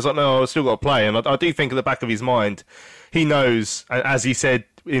something. There's like, no, I've still got to play. And I do think at the back of his mind, he knows, as he said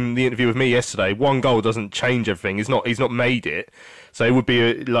in the interview with me yesterday, one goal doesn't change everything. He's not made it. So it would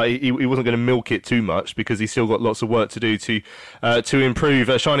be he wasn't going to milk it too much, because he's still got lots of work to do to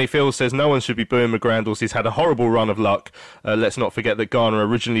improve. Shiny Phil says no one should be booing McGrandles. He's had a horrible run of luck. Let's not forget that Garner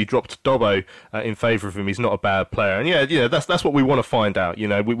originally dropped Dobbo in favour of him. He's not a bad player, and yeah, that's what we want to find out. You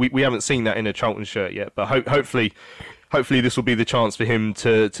know, we haven't seen that in a Charlton shirt yet, but hopefully this will be the chance for him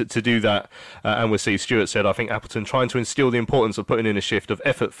to do that. And we'll see. Stuart said, I think Appleton trying to instill the importance of putting in a shift of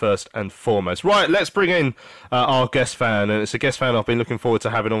effort first and foremost. Right, let's bring in our guest fan. And it's a guest fan I've been looking forward to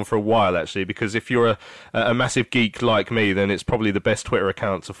having on for a while, actually, because if you're a massive geek like me, then it's probably the best Twitter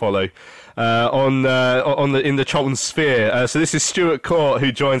account to follow in the Charlton sphere. So this is Stuart Court,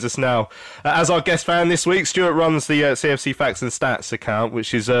 who joins us now as our guest fan this week. Stuart runs the CFC Facts and Stats account,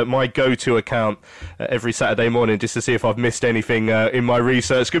 which is my go-to account every Saturday morning, just to see if I've missed anything in my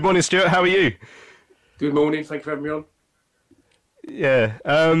research. Good morning, Stuart. How are you? Good morning. Thank you for having me on. Yeah.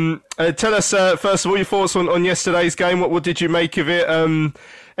 Tell us, first of all, your thoughts on yesterday's game. What did you make of it?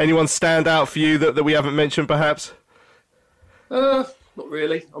 Anyone stand out for you that we haven't mentioned, perhaps? Not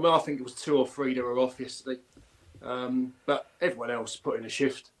really. I mean, I think it was 2 or 3 that were off yesterday. But everyone else put in a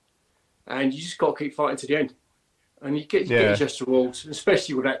shift. And you just got to keep fighting to the end. And you get your just rewards,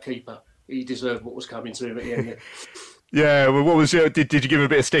 especially with that keeper. He deserved what was coming to him at the end. Yeah, well, what was did you give him a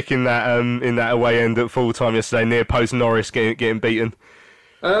bit of stick in that away end at full time yesterday, near post Norris getting beaten?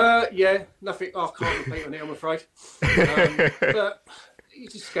 Yeah, nothing. I can't repeat on it, I'm afraid. But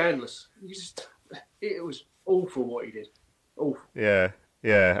it's just scandalous. It was awful what he did. Awful. Yeah,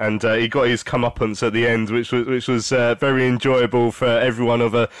 and he got his comeuppance at the end, which was very enjoyable for everyone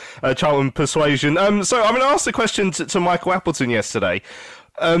of a Charlton persuasion. So I'm going to ask the question to Michael Appleton yesterday.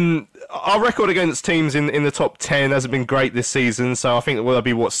 Our record against teams in the top 10 hasn't been great this season, so I think it will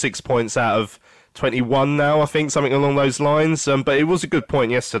be 6 points out of 21 now, I think, something along those lines. But it was a good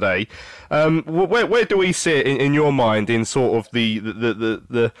point yesterday. Where do we sit in your mind in sort of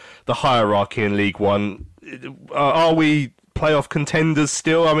the hierarchy in League One? Are we playoff contenders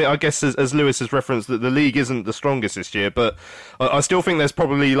still? I mean, I guess as Lewis has referenced, that the league isn't the strongest this year, but I still think there's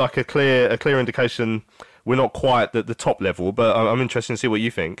probably like a clear indication we're not quite at the top level. But I'm interested to see what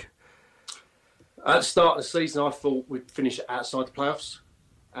you think. At the start of the season, I thought we'd finish outside the playoffs.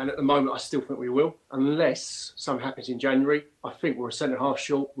 And at the moment, I still think we will, unless something happens in January. I think we're a centre-half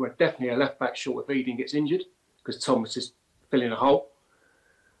short. We're definitely a left-back short if Eden gets injured, because Thomas is filling a hole.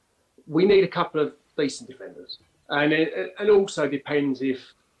 We need a couple of decent defenders. And it also depends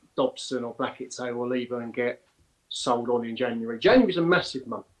if Dobson or Blackett-Taylor or Lieberman get sold on in January. January's a massive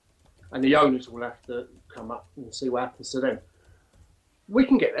month, and the owners will have to come up and see what happens to them. We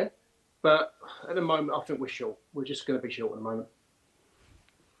can get there, but at the moment, I think we're short. We're just going to be short at the moment.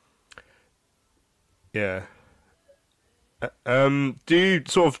 Yeah. Do you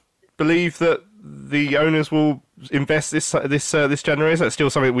sort of believe that the owners will invest this January? Is that still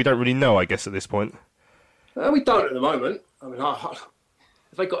something we don't really know, I guess, at this point? We don't at the moment. I mean,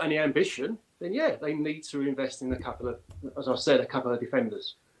 if they've got any ambition, then yeah, they need to invest in a couple of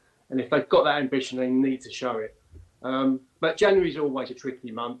defenders. And if they've got that ambition, they need to show it. But January's always a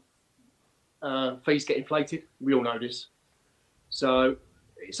tricky month. Fees get inflated. We all know this. So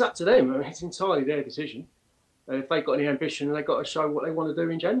it's up to them. I mean, it's entirely their decision. If they've got any ambition, they've got to show what they want to do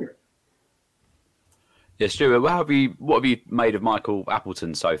in January. Yeah, Stuart, what have you made of Michael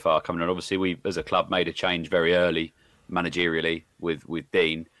Appleton so far coming on? Obviously, we as a club made a change very early managerially with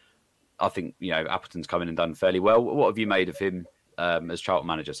Dean. I think, Appleton's come in and done fairly well. What have you made of him as Charlton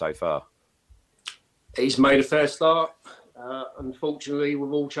manager so far? He's made a fair start. Unfortunately,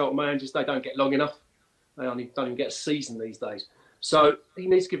 with all Charlton managers, they don't get long enough. They don't even get a season these days. So he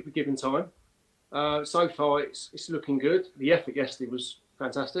needs to be given time. So far, it's looking good. The effort yesterday was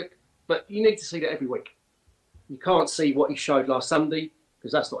fantastic. But you need to see that every week. You can't see what he showed last Sunday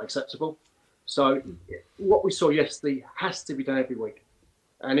because that's not acceptable. So what we saw yesterday has to be done every week.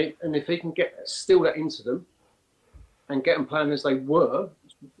 And if he can still that into them and get them playing as they were,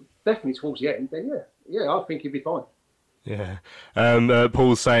 definitely towards the end, then yeah, I think he'd be fine. Yeah.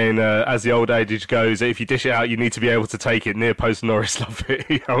 Paul's saying, as the old adage goes, if you dish it out, you need to be able to take it. Near post Norris love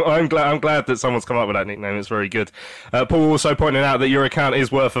it. I'm glad that someone's come up with that nickname. It's very good. Paul also pointing out that your account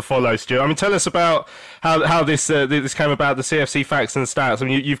is worth a follow, Stuart. I mean, tell us about how this came about, the CFC facts and stats. I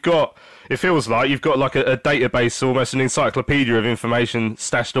mean, you've got, it feels like you've got like a database, almost an encyclopedia of information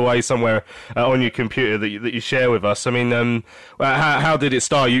stashed away somewhere on your computer that you share with us. I mean, how did it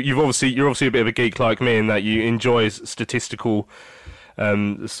start? You're obviously a bit of a geek like me in that you enjoy statistical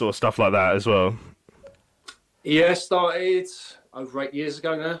sort of stuff like that as well. Yeah, started over 8 years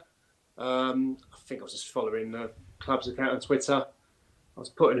ago now. I think I was just following the club's account on Twitter. I was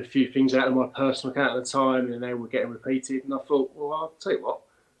putting a few things out on my personal account at the time, and they were getting repeated. And I thought, well, I'll tell you what,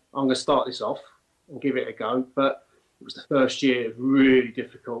 I'm going to start this off and give it a go. But it was the first year, it was really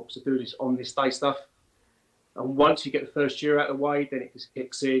difficult to do this on this day stuff. And once you get the first year out of the way, then it just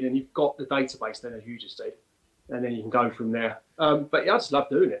kicks in, and you've got the database then, as you just did. And then you can go from there. But yeah, I just love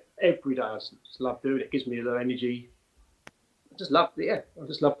doing it. Every day I just love doing it. It gives me a little energy. I just love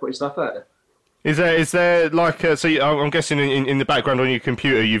putting stuff out there. Is there like, so I'm guessing in the background on your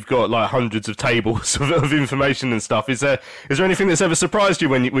computer you've got like hundreds of tables of information and stuff. Is there anything that's ever surprised you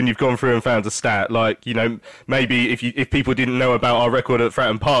when you've gone through and found a stat? Like, maybe if people didn't know about our record at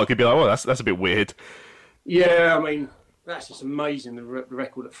Fratton Park, you'd be like, oh, that's a bit weird. Yeah, I mean, that's just amazing, the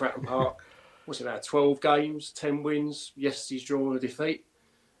record at Fratton Park. What's it now, 12 games, 10 wins, yesterday's draw and a defeat.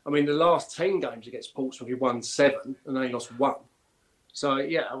 I mean, the last 10 games against Portsmouth, we won 7 and only lost 1. So,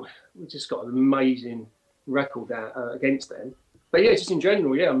 yeah, we just got an amazing record against them. But, yeah, just in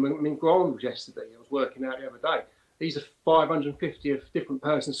general, yeah, I mean, Grant was yesterday. I was working out the other day. He's a 550th different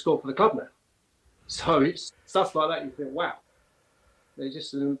person scored for the club now. So it's stuff like that, you think, wow. They're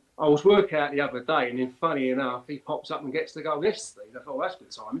just, I was working out the other day, and then funny enough, he pops up and gets the goal yesterday. And I thought, oh, that's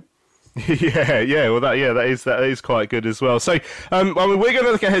good timing. Yeah. Well, that is quite good as well. So, I mean, we're going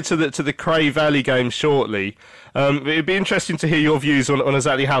to look ahead to the Cray Valley game shortly. It'd be interesting to hear your views on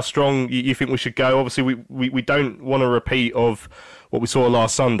exactly how strong you think we should go. Obviously, we don't want a repeat of what we saw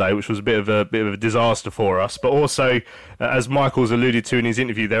last Sunday, which was a bit of a disaster for us. But also, as Michael's alluded to in his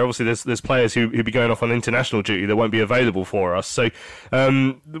interview there, obviously there's players who'll be going off on international duty that won't be available for us. So,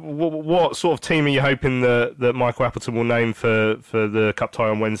 what sort of team are you hoping that Michael Appleton will name for the cup tie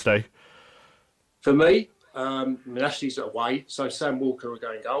on Wednesday? For me, Ashley's away, so Sam Walker will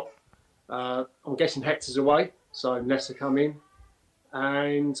go in goal. I'm guessing Hector's away, so Nessa come in.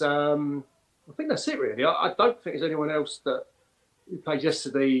 And I think that's it, really. I don't think there's anyone else that who played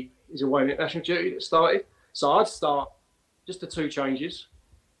yesterday is away in international duty that started. So I'd start just the 2 changes.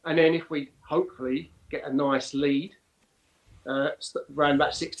 And then if we hopefully get a nice lead around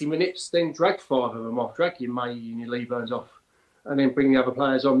about 60 minutes, then drag 5 of them off. Drag your May and your Lee Burns off. And then bring the other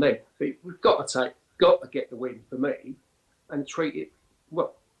players on then. But we've got to get the win for me, and treat it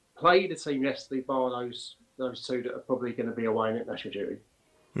well. Play the team yesterday, bar those 2 that are probably going to be away in international duty.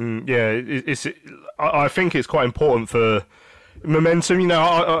 I think it's quite important for momentum.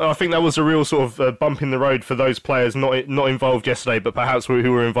 I think that was a real sort of bump in the road for those players not involved yesterday, but perhaps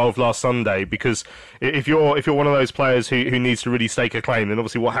who were involved last Sunday. Because if you're one of those players who needs to really stake a claim, then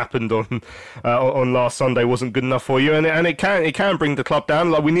obviously what happened on last Sunday wasn't good enough for you, and it can bring the club down.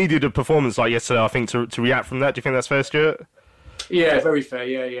 Like, we needed a performance like yesterday, I think, to react from that. Do you think that's fair, Stuart? Yeah, very fair.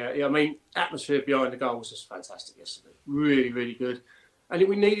 Yeah. I mean, atmosphere behind the goal was just fantastic yesterday. Really, really good. And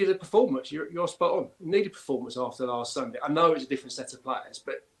we needed a performance. You're spot on. We needed a performance after last Sunday. I know it's a different set of players,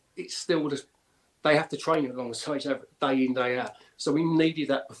 but it's still just, they have to train alongside each other day in, day out. So we needed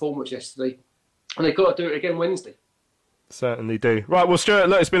that performance yesterday. And they've got to do it again Wednesday. Certainly do. Right, well, Stuart,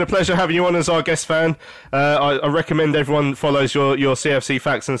 look, it's been a pleasure having you on as our guest fan. I recommend everyone follows your CFC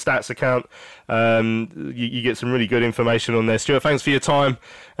Facts and Stats account. You get some really good information on there. Stuart, thanks for your time.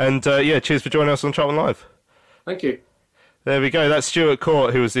 And, cheers for joining us on Charlton Live. Thank you. There we go. That's Stuart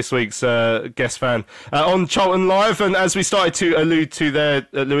Court, who was this week's guest fan on Charlton Live. And as we started to allude to there,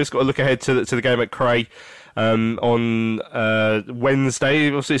 Lewis, got to look ahead to the game at Cray on Wednesday.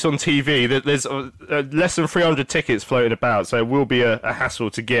 Obviously, it's on TV. There's less than 300 tickets floating about, so it will be a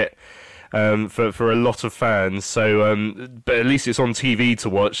hassle to get for a lot of fans. So, but at least it's on TV to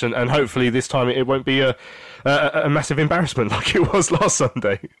watch, and hopefully this time it won't be a massive embarrassment like it was last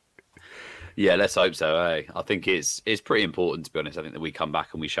Sunday. Yeah, let's hope so. I think it's pretty important, to be honest. I think that we come back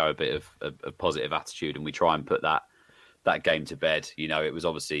and we show a bit of positive attitude, and we try and put that game to bed. You know, it was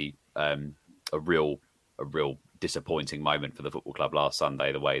obviously a real disappointing moment for the football club last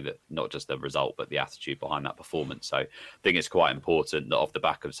Sunday, the way that not just the result but the attitude behind that performance. So I think it's quite important that off the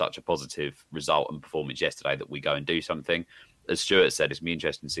back of such a positive result and performance yesterday that we go and do something. As Stuart said, it's going to be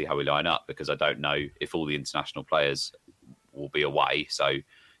interesting to see how we line up, because I don't know if all the international players will be away. So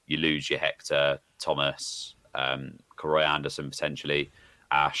you lose your Hector, Thomas, Karoy Anderson potentially,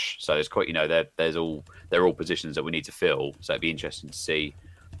 Ash. So it's quite, they're all positions that we need to fill. So it'd be interesting to see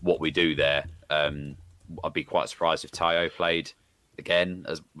what we do there. I'd be quite surprised if Tayo played again,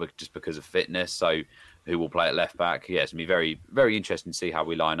 just because of fitness. So who will play at left back? Yeah, it's gonna be very, very interesting to see how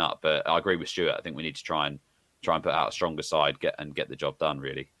we line up. But I agree with Stuart. I think we need to try and put out a stronger side, get the job done,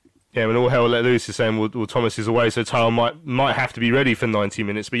 really. Yeah, when all hell let loose is saying, well, Thomas is away, so Tayo might have to be ready for 90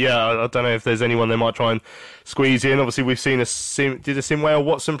 minutes. But yeah, I don't know if there's anyone they might try and squeeze in. Obviously, we've seen did a Simway or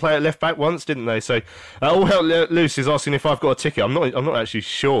Watson play at left back once, didn't they? So all hell let loose is asking if I've got a ticket. I'm not actually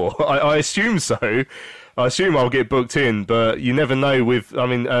sure. I assume so. I assume I'll get booked in, but you never know.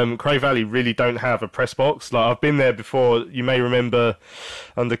 Cray Valley really don't have a press box. Like, I've been there before. You may remember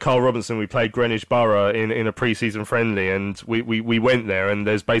under Carl Robinson, we played Greenwich Borough in a pre-season friendly, and we went there, and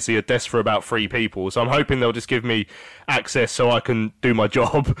there's basically a desk for about 3 people. So I'm hoping they'll just give me access so I can do my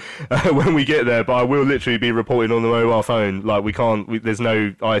job when we get there. But I will literally be reporting on the mobile phone. Like, there's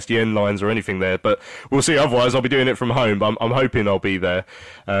no ISDN lines or anything there. But we'll see. Otherwise, I'll be doing it from home. But I'm hoping I'll be there.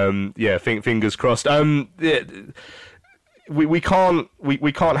 Fingers crossed. We can't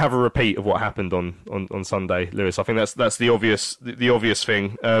have a repeat of what happened on Sunday, Lewis. I think that's the obvious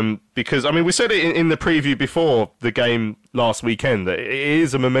thing. Because we said it in the preview before the game last weekend that it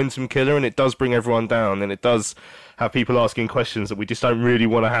is a momentum killer, and it does bring everyone down, and it does have people asking questions that we just don't really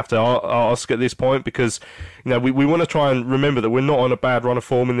want to have to ask at this point, because we want to try and remember that we're not on a bad run of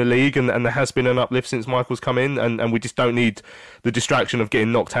form in the league, and there has been an uplift since Michael's come in, and we just don't need the distraction of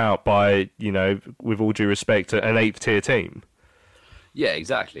getting knocked out by, with all due respect, an 8th tier team. Yeah,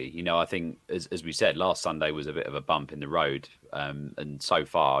 exactly. I think, as we said, last Sunday was a bit of a bump in the road, and so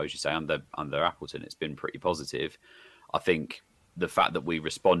far, as you say, under Appleton, it's been pretty positive. I think the fact that we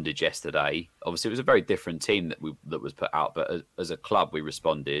responded yesterday, obviously it was a very different team that was put out, but as a club we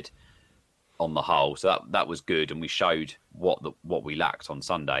responded on the whole, so that was good, and we showed what we lacked on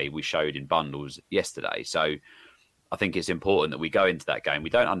Sunday. We showed in bundles yesterday, so I think it's important that we go into that game. We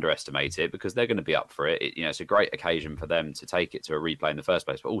don't underestimate it, because they're going to be up for it. It's a great occasion for them to take it to a replay in the first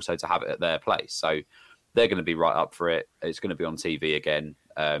place, but also to have it at their place. So they're going to be right up for it. It's going to be on TV again.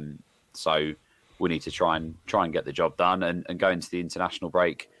 So we need to try and get the job done and go into the international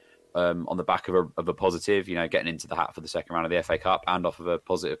break on the back of a positive, getting into the hat for the second round of the FA Cup and off of a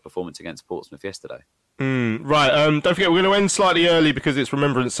positive performance against Portsmouth yesterday. Right, don't forget, we're going to end slightly early because it's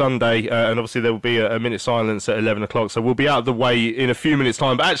Remembrance Sunday, and obviously there will be a minute silence at 11 o'clock, so we'll be out of the way in a few minutes'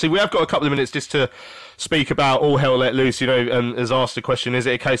 time. But actually, we have got a couple of minutes just to speak about all hell let loose. As asked the question, is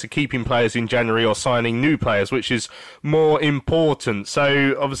it a case of keeping players in January or signing new players, which is more important?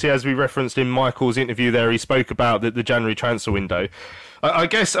 So, obviously, as we referenced in Michael's interview there, he spoke about the January transfer window. I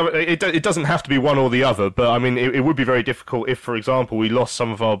guess it doesn't have to be one or the other, but it would be very difficult if, for example, we lost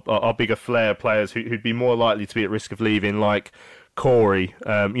some of our bigger flair players who'd be more likely to be at risk of leaving, like Corey,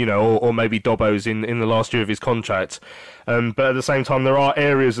 or maybe Dobbo's in the last year of his contract. But at the same time, there are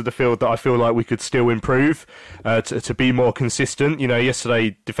areas of the field that I feel like we could still improve to be more consistent.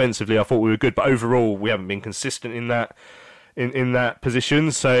 Yesterday defensively, I thought we were good, but overall, we haven't been consistent in that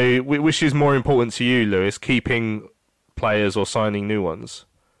position. So, which is more important to you, Lewis, keeping players or signing new ones?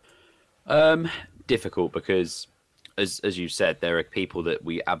 Difficult, because as you said, there are people that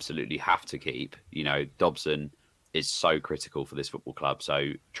we absolutely have to keep. Dobson is so critical for this football club,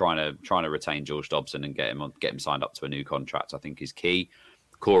 so trying to retain George Dobson and get him signed up to a new contract, I think, is key.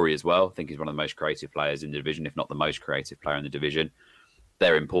 Corey as well, I think he's one of the most creative players in the division, if not the most creative player in the division.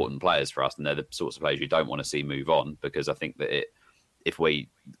 They're important players for us, and they're the sorts of players you don't want to see move on, because I think that if we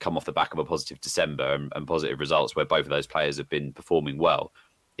come off the back of a positive December and positive results where both of those players have been performing well,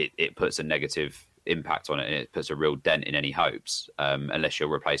 it puts a negative impact on it, and it puts a real dent in any hopes, unless you're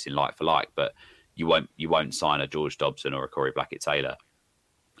replacing like for like. But you won't sign a George Dobson or a Corey Blackett-Taylor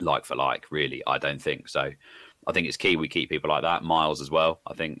like for like, really, I don't think. So I think it's key we keep people like that. Miles as well,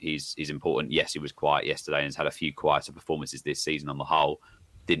 I think he's important. Yes, he was quiet yesterday and has had a few quieter performances this season on the whole.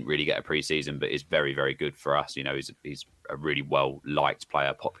 Didn't really get a pre-season, but is very, very good for us. He's a really well-liked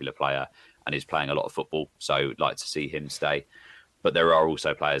player, popular player, and is playing a lot of football. So like to see him stay. But there are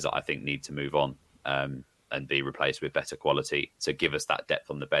also players that I think need to move on and be replaced with better quality to give us that depth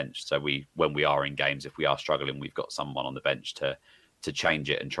on the bench. So when we are in games, if we are struggling, we've got someone on the bench to change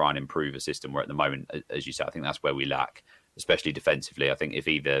it and try and improve a system where at the moment, as you said, I think that's where we lack, especially defensively. I think if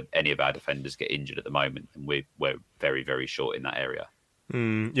either any of our defenders get injured at the moment, then we're very, very short in that area.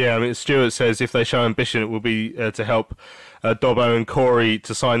 Yeah, I mean, Stuart says if they show ambition, it will be to help Dobbo and Corey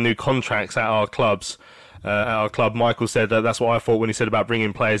to sign new contracts at our clubs. At our club, Michael said that's what I thought when he said about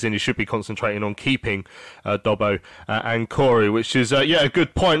bringing players in. He should be concentrating on keeping Dobbo and Corey, which is a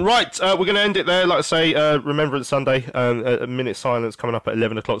good point. Right, we're going to end it there. Like I say, Remembrance Sunday, a minute silence coming up at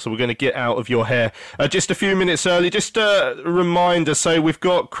 11 o'clock. So we're going to get out of your hair just a few minutes early. Just a reminder. So we've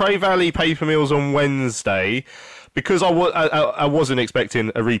got Cray Valley Paper Mills on Wednesday. Because I wasn't expecting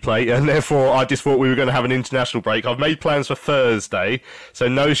a replay, and therefore I just thought we were going to have an international break. I've made plans for Thursday, so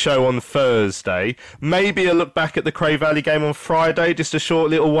no show on Thursday. Maybe a look back at the Cray Valley game on Friday, just a short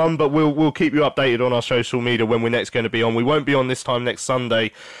little one, but we'll keep you updated on our social media when we're next going to be on. We won't be on this time next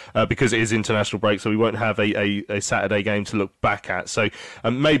Sunday because it is international break, so we won't have a Saturday game to look back at. So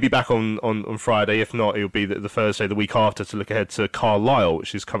maybe back on Friday. If not, it'll be the Thursday, the week after, to look ahead to Carlisle,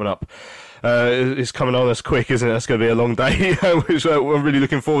 which is coming up. It's coming on us quick, isn't it? That's going to be a long day, which I'm really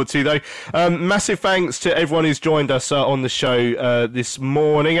looking forward to, though. Massive thanks to everyone who's joined us on the show this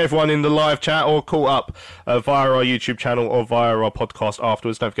morning, everyone in the live chat or caught up via our YouTube channel or via our podcast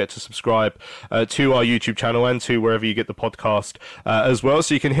afterwards. Don't forget to subscribe to our YouTube channel and to wherever you get the podcast as well,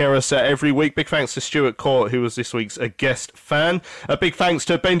 so you can hear us every week. Big thanks to Stuart Court, who was this week's guest fan. A big thanks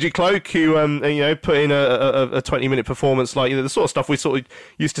to Benji Cloak, who put in a 20-minute performance, like the sort of stuff we sort of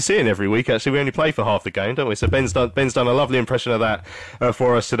used to seeing every week. Actually, we only play for half the game, don't we? So Ben's done a lovely impression of that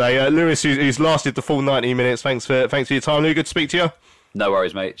for us today. Lewis, who's lasted the full 90 minutes. Thanks for your time, Lou. Good to speak to you. No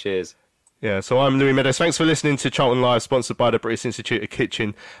worries, mate. Cheers. Yeah, so I'm Louis Meadows. Thanks for listening to Charlton Live, sponsored by the British Institute of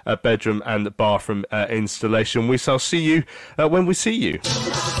Kitchen, Bedroom and Bathroom Installation. We shall see you when we see you.